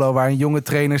Sassuolo, waar een jonge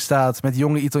trainer staat... met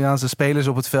jonge Italiaanse spelers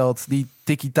op het veld. Die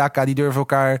tiki-taka, die durven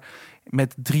elkaar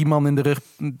met 3 man in de rug...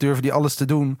 durven die alles te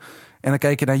doen. En dan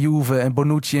kijk je naar Juve en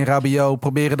Bonucci en Rabiot...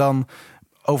 proberen dan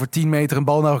over 10 meter een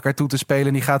bal naar elkaar toe te spelen...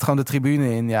 en die gaat gewoon de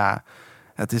tribune in. Ja,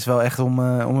 het is wel echt om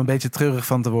een beetje treurig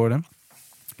van te worden.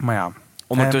 Maar ja...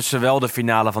 Ondertussen wel de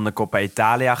finale van de Coppa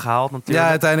Italia gehaald natuurlijk. Ja,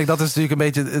 uiteindelijk dat is natuurlijk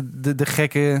een beetje de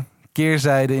gekke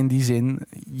keerzijde in die zin.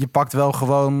 Je pakt wel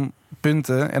gewoon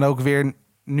punten. En ook weer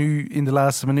nu in de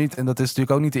laatste minuut. En dat is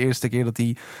natuurlijk ook niet de eerste keer dat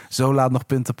hij zo laat nog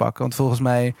punten pakken. Want volgens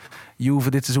mij Juve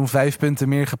dit seizoen 5 punten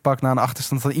meer gepakt na een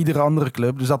achterstand dan iedere andere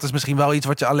club. Dus dat is misschien wel iets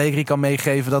wat je Allegri kan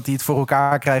meegeven. Dat hij het voor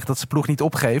elkaar krijgt, dat zijn ploeg niet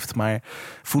opgeeft. Maar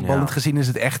voetballend gezien is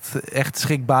het echt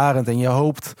schrikbarend. En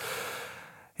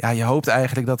je hoopt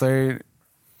eigenlijk dat er...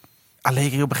 Allegri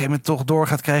op een gegeven moment toch door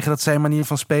gaat krijgen... dat zijn manier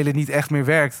van spelen niet echt meer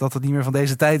werkt. Dat het niet meer van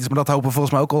deze tijd is. Maar dat hopen we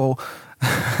volgens mij ook al...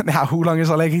 hoe lang is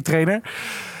Allegri trainer?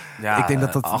 Ja, ik denk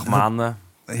dat 8 maanden.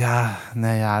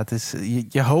 Het is,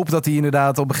 je hoopt dat hij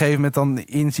inderdaad op een gegeven moment dan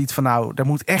inziet van nou, er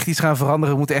moet echt iets gaan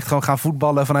veranderen. We moeten echt gewoon gaan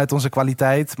voetballen vanuit onze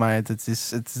kwaliteit. Maar het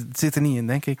zit er niet in,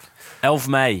 denk ik. 11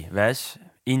 mei, Wes.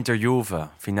 Inter-Juve,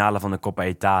 finale van de Coppa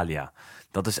Italia.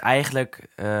 Dat is eigenlijk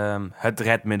het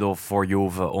redmiddel voor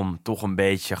Juve om toch een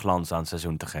beetje glans aan het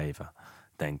seizoen te geven,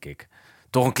 denk ik.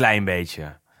 Toch een klein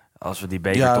beetje. Als we die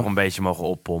beker toch een beetje mogen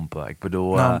oppompen. Ik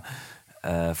bedoel,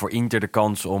 voor Inter de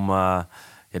kans om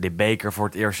die beker voor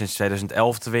het eerst sinds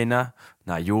 2011 te winnen.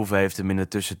 Nou, Juve heeft hem in de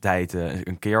tussentijd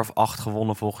een keer of 8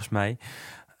 gewonnen, volgens mij.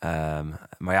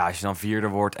 Maar ja, als je dan 4e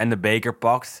wordt en de beker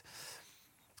pakt,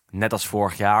 net als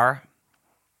vorig jaar,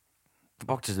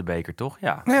 pakten ze de beker, toch?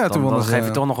 Ja, dan geef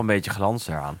je toch nog een beetje glans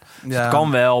eraan. Dus het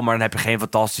kan wel, maar dan heb je geen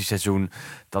fantastisch seizoen.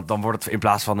 Dan wordt het in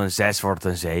plaats van een 6, wordt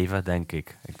het een 7, denk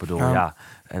ik. Ik bedoel,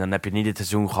 En dan heb je niet het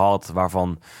seizoen gehad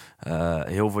waarvan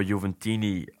heel veel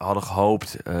Juventini hadden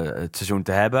gehoopt het seizoen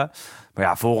te hebben. Maar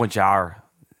ja, volgend jaar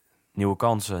nieuwe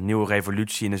kansen, nieuwe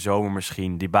revolutie in de zomer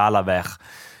misschien. Dybala weg,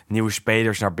 nieuwe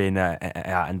spelers naar binnen.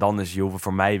 En dan is Juve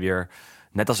voor mij weer,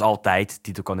 net als altijd,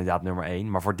 titelkandidaat nummer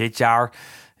 1. Maar voor dit jaar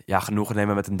genoegen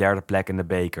nemen met een 3e plek in de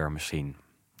beker misschien.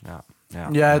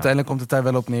 Uiteindelijk komt het daar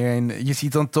wel op neer. En je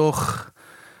ziet dan toch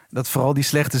dat vooral die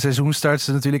slechte seizoenstarts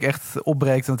natuurlijk echt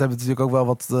opbreekt. En dat hebben we natuurlijk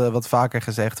ook wel wat vaker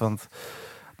gezegd. Want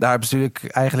daar hebben ze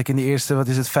natuurlijk eigenlijk in de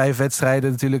eerste, 5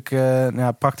 wedstrijden natuurlijk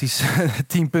praktisch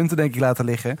 10 punten denk ik laten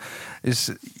liggen.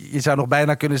 Dus je zou nog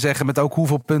bijna kunnen zeggen, met ook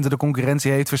hoeveel punten de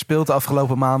concurrentie heeft verspeeld de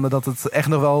afgelopen maanden, dat het echt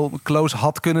nog wel close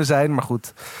had kunnen zijn. Maar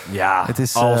goed. Ja, het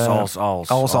is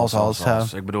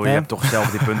als. Ik bedoel, je hebt toch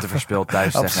zelf die punten verspeeld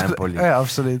thuis tegen Empoli. Ja,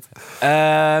 absoluut.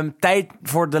 Tijd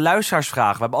voor de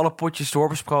luisteraarsvragen. We hebben alle potjes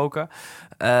doorbesproken.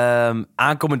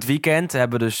 Aankomend weekend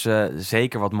hebben we dus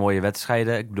zeker wat mooie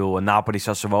wedstrijden. Ik bedoel,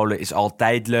 Napoli-Sassuolo is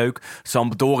altijd leuk.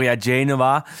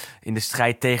 Sampdoria-Genoa in de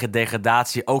strijd tegen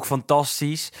degradatie ook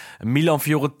fantastisch.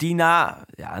 Milan-Fiorentina,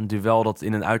 een duel dat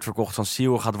in een uitverkocht San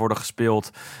Siro gaat worden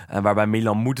gespeeld. Waarbij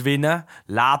Milan moet winnen.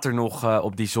 Later nog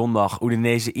op die zondag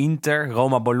Udinese-Inter,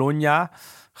 Roma-Bologna.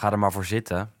 Ga er maar voor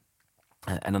zitten.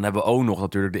 En dan hebben we ook nog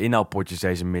natuurlijk de inhaalpotjes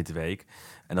deze midweek.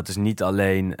 En dat is niet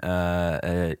alleen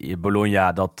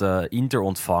Bologna dat Inter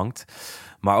ontvangt,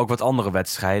 maar ook wat andere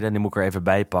wedstrijden. En die moet ik er even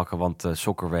bij pakken, want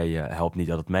Soccerway helpt niet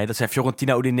altijd mee. Dat zijn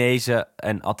Fiorentina, Udinese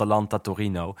en Atalanta,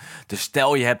 Torino. Dus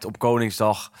stel je hebt op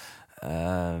Koningsdag,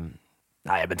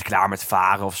 je bent klaar met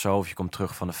varen of zo, of je komt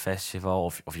terug van een festival,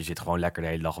 of je zit gewoon lekker de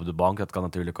hele dag op de bank. Dat kan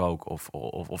natuurlijk ook.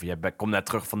 Of je komt net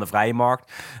terug van de vrije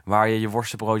markt, waar je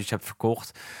worstenbroodjes hebt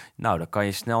verkocht. Nou, dan kan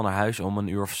je snel naar huis om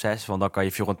 6:00, want dan kan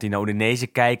je Fiorentina Udinese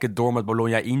kijken, door met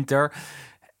Bologna Inter.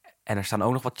 En er staan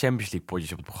ook nog wat Champions League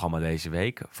potjes op het programma deze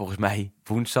week. Volgens mij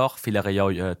woensdag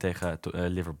Villarreal tegen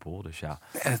Liverpool. Dus ja.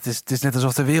 Het is net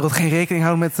alsof de wereld geen rekening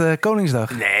houdt met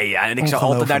Koningsdag. Nee, en ik zou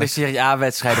altijd naar de Serie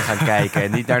A-wedstrijden gaan kijken.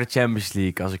 En niet naar de Champions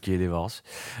League, als ik jullie was.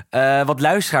 Wat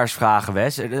luisteraarsvragen,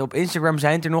 Wes. Op Instagram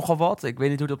zijn het er nogal wat. Ik weet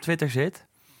niet hoe het op Twitter zit.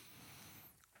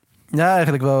 Ja,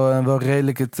 eigenlijk wel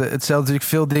redelijk. Hetzelfde natuurlijk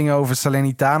veel dingen over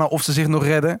Salernitana. Of ze zich nog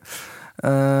redden.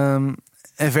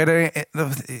 En verder,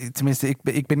 tenminste,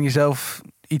 ik ben hier zelf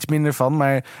iets minder van.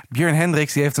 Maar Björn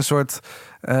Hendricks die heeft een soort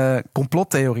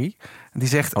complottheorie. Die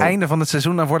zegt, einde van het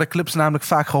seizoen, dan worden clubs namelijk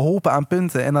vaak geholpen aan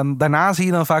punten. En daarna zie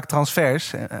je dan vaak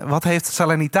transfers. Wat heeft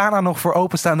Salernitana nog voor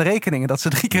openstaande rekeningen? Dat ze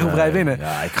 3 keer op rij winnen.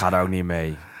 Ja, ik ga daar ook niet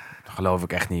mee. Daar geloof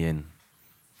ik echt niet in.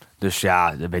 Dus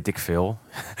ja, dat weet ik veel.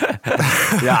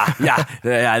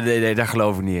 Nee, daar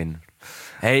geloof ik niet in.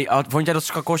 Hey, vond jij dat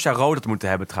Skakosha rood had moeten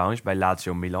hebben trouwens bij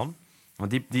Lazio Milan?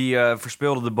 Want die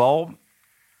verspeelde de bal,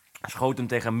 schoot hem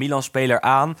tegen een Milan-speler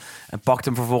aan en pakte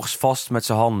hem vervolgens vast met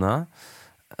zijn handen.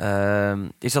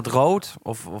 Is dat rood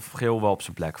of geel wel op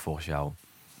zijn plek volgens jou?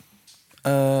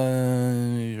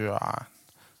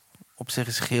 Op zich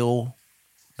is geel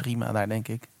prima daar, denk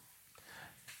ik.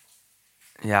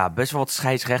 Ja, best wel wat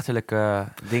scheidsrechterlijke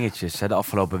dingetjes de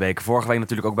afgelopen weken. Vorige week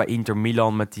natuurlijk ook bij Inter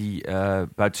Milan met die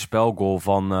buitenspelgoal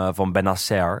van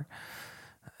Benacer.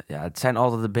 Ja, het zijn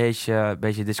altijd een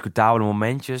beetje discutabele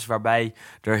momentjes waarbij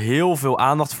er heel veel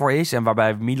aandacht voor is en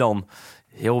waarbij Milan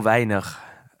heel weinig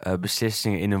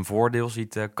beslissingen in hun voordeel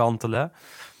ziet kantelen.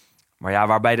 Maar ja,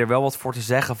 waarbij er wel wat voor te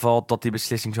zeggen valt dat die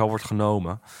beslissing zo wordt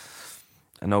genomen.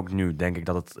 En ook nu denk ik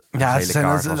dat het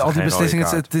al die beslissingen,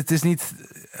 het is niet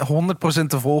 100%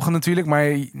 te volgen natuurlijk, maar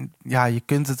ja, je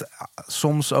kunt het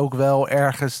soms ook wel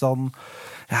ergens dan.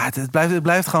 Ja, het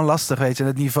blijft gewoon lastig, weet je. En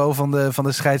het niveau van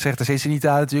de scheidsrechters is in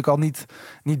Italië natuurlijk al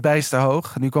niet bijster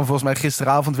hoog. Nu kwam volgens mij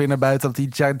gisteravond weer naar buiten dat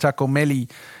die Giacomelli,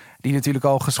 die natuurlijk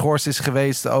al geschorst is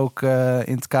geweest, ook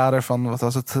in het kader van, wat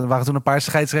was het? Er waren toen een paar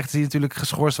scheidsrechters die natuurlijk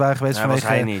geschorst waren geweest. Was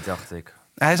hij niet, dacht ik.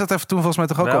 Hij zat er toen volgens mij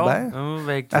toch ook al bij? Een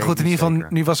week, Goed, in ieder geval, zeker.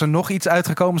 nu was er nog iets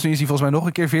uitgekomen. Dus nu is hij volgens mij nog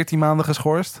een keer 14 maanden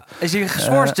geschorst. Is hij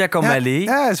geschorst, Jack O'Malley?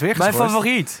 Ja, hij is weer geschorst. Mijn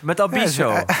favoriet, met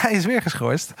Albiso. Hij is weer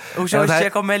geschorst. Hoezo is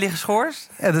Jack O'Malley geschorst?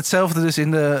 Ja, hetzelfde dus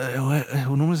in de...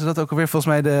 Hoe noemen ze dat ook alweer?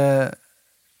 Volgens mij de...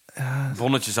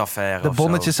 Bonnetjesaffaire. De of zo.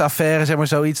 bonnetjesaffaire, zeg maar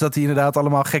zoiets. Dat hij inderdaad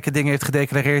allemaal gekke dingen heeft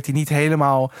gedeclareerd... die niet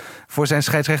helemaal voor zijn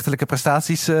scheidsrechtelijke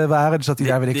prestaties waren. Dus dat hij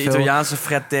daar, weet ik de veel... Italiaanse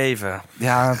Fred Teven.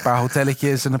 Ja, een paar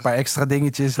hotelletjes en een paar extra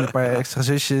dingetjes... en een paar extra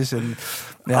zusjes. En,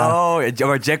 ja. Oh,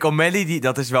 maar Jack O'Malley,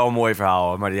 dat is wel een mooi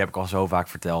verhaal. Maar die heb ik al zo vaak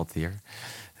verteld hier.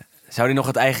 Zou hij nog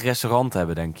het eigen restaurant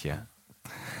hebben, denk je?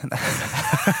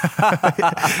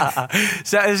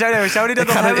 Zou die dat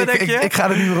nog hebben, denk je? Ik ga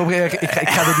er niet meer op reageren. Ik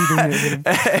ga er niet doen.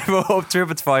 Even op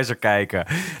TripAdvisor kijken.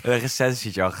 Een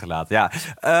recensietje achtergelaten. Ja.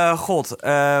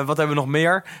 Wat hebben we nog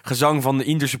meer? Gezang van de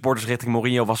Inter-supporters richting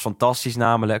Mourinho was fantastisch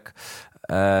namelijk.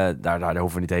 Daar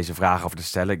hoeven we niet deze vragen over te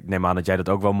stellen. Ik neem aan dat jij dat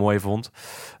ook wel mooi vond.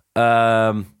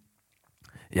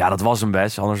 Ja, dat was hem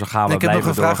best. Anders gaan we ik heb nog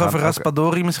een vraag doorgaan. over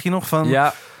Raspadori misschien nog. Van,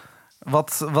 Ja.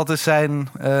 Wat is zijn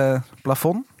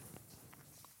plafond?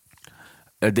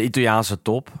 De Italiaanse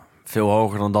top. Veel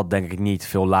hoger dan dat denk ik niet.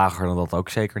 Veel lager dan dat ook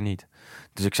zeker niet.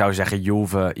 Dus ik zou zeggen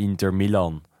Juve, Inter,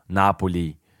 Milan,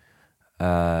 Napoli.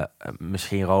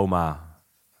 Misschien Roma.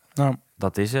 Nou,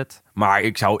 Dat is het. Maar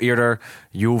ik zou eerder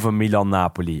Juve, Milan,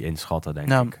 Napoli inschatten,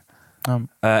 denk ik.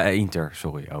 Inter,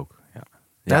 sorry, ook.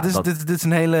 Ja, dit is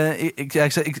een hele... Ik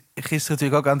gisteren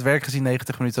natuurlijk ook aan het werk gezien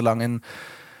 90 minuten lang. En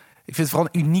ik vind het vooral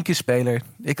een unieke speler.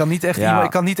 Ik kan niet echt... Ja. Ik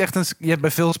kan niet echt je hebt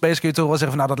bij veel spelers kun je toch wel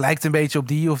zeggen van... nou, dat lijkt een beetje op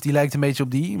die of die lijkt een beetje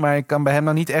op die. Maar ik kan bij hem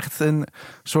nou niet echt een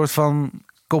soort van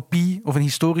kopie... of een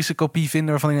historische kopie vinden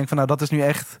waarvan ik denk van... nou, dat is nu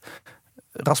echt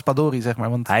Raspadori, zeg maar.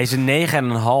 Want hij is een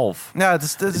 9,5. ja,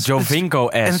 het is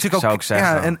Jovinko-esque, zou ik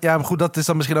zeggen. Maar goed, dat is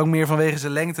dan misschien ook meer vanwege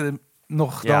zijn lengte...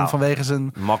 nog dan vanwege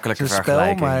zijn makkelijke zijn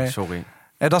vergelijking, spel, maar sorry.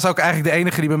 dat is ook eigenlijk de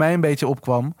enige die bij mij een beetje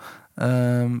opkwam.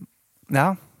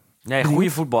 Nee, goede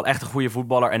voetbal. Echt een goede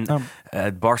voetballer. En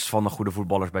het barst van de goede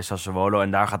voetballers bij Sassuolo.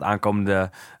 En daar gaat aankomende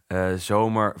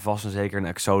zomer vast en zeker een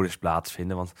exodus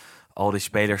plaatsvinden. Want al die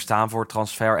spelers staan voor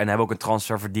transfer en hebben ook een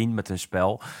transfer verdiend met hun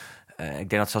spel. Ik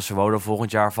denk dat Sassuolo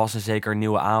volgend jaar vast en zeker een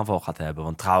nieuwe aanval gaat hebben.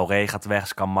 Want Traoré gaat weg,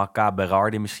 Scamacca,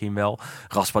 Berardi misschien wel.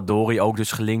 Raspadori ook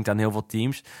dus gelinkt aan heel veel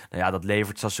teams. Nou ja, dat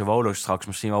levert Sassuolo straks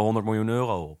misschien wel 100 miljoen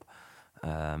euro op.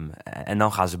 En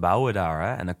dan gaan ze bouwen daar.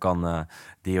 Hè? En dan kan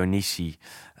Dionisi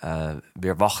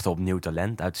weer wachten op nieuw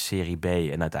talent uit de Serie B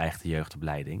en uit de eigen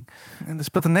jeugdopleiding. En er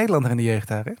speelt een Nederlander in de jeugd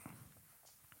daar, hè?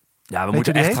 Ja, we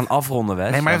moeten echt gaan afronden,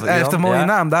 Wes. Nee, maar hij heeft een mooie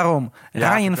naam, daarom.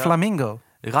 Ja, Ryan Flamingo.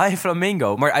 Ryan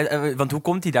Flamingo. Maar, want hoe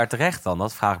komt hij daar terecht dan?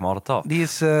 Dat vraag ik me altijd af. Die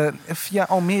is via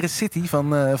Almere City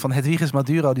van Hedwiges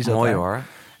Maduro. Die zat mooi daar. hoor.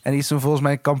 En die is toen volgens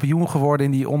mij kampioen geworden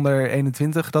in die onder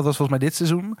 21. Dat was volgens mij dit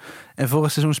seizoen. En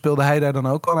vorig seizoen speelde hij daar dan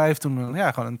ook al. Hij heeft toen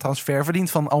gewoon een transfer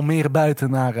verdiend van Almere buiten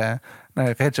naar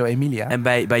Reggio Emilia. En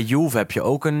bij Juve heb je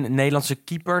ook een Nederlandse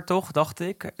keeper, toch, dacht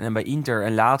ik. En bij Inter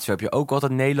en Lazio heb je ook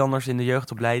altijd Nederlanders in de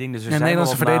jeugdopleiding. Dus er zijn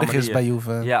Nederlandse wel verdediger is die... bij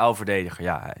Juve. Ja, verdediger.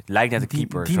 Ja, het lijkt net een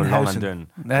keeper, zo lang en dun.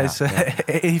 Hij is 1,95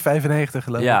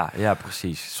 geloof ik. Ja,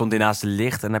 precies. Stond hij naast de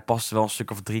licht en hij paste wel een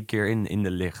stuk of 3 keer in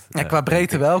de licht. Ja, qua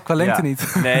breedte wel, qua lengte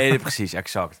niet. Nee, precies,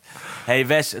 exact. Hey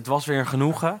Wes, het was weer een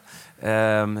genoegen.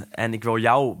 En ik wil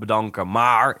jou bedanken,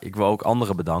 maar ik wil ook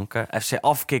anderen bedanken. FC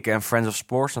Afkikken en Friends of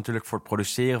Sports natuurlijk voor het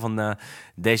produceren van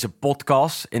deze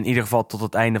podcast. In ieder geval tot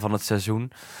het einde van het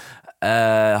seizoen.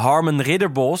 Harmen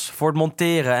Ridderbos voor het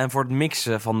monteren en voor het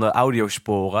mixen van de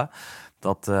audiosporen.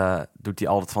 Dat doet hij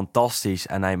altijd fantastisch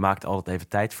en hij maakt altijd even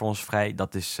tijd voor ons vrij.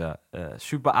 Dat is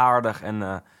super aardig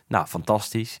en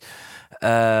fantastisch.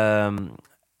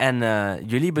 En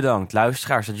jullie bedankt,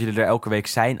 luisteraars, dat jullie er elke week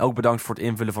zijn. Ook bedankt voor het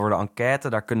invullen voor de enquête.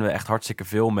 Daar kunnen we echt hartstikke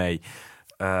veel mee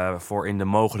voor in de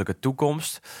mogelijke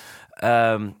toekomst.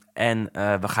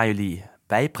 We gaan jullie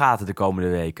bijpraten de komende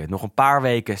weken. Nog een paar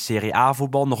weken Serie A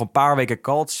voetbal, nog een paar weken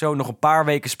calcio, nog een paar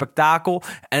weken spektakel.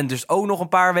 En dus ook nog een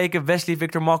paar weken Wesley,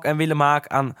 Victor Mak en Willem Haak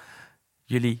aan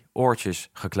jullie oortjes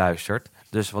gekluisterd.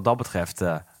 Dus wat dat betreft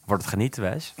wordt het genieten,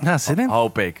 Wes. Ja, zin in.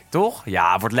 Hoop ik, toch?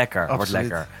 Ja, wordt lekker.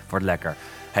 Absoluut. Wordt lekker.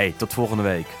 Hey, tot volgende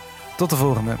week. Tot de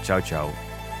volgende. Ciao, ciao.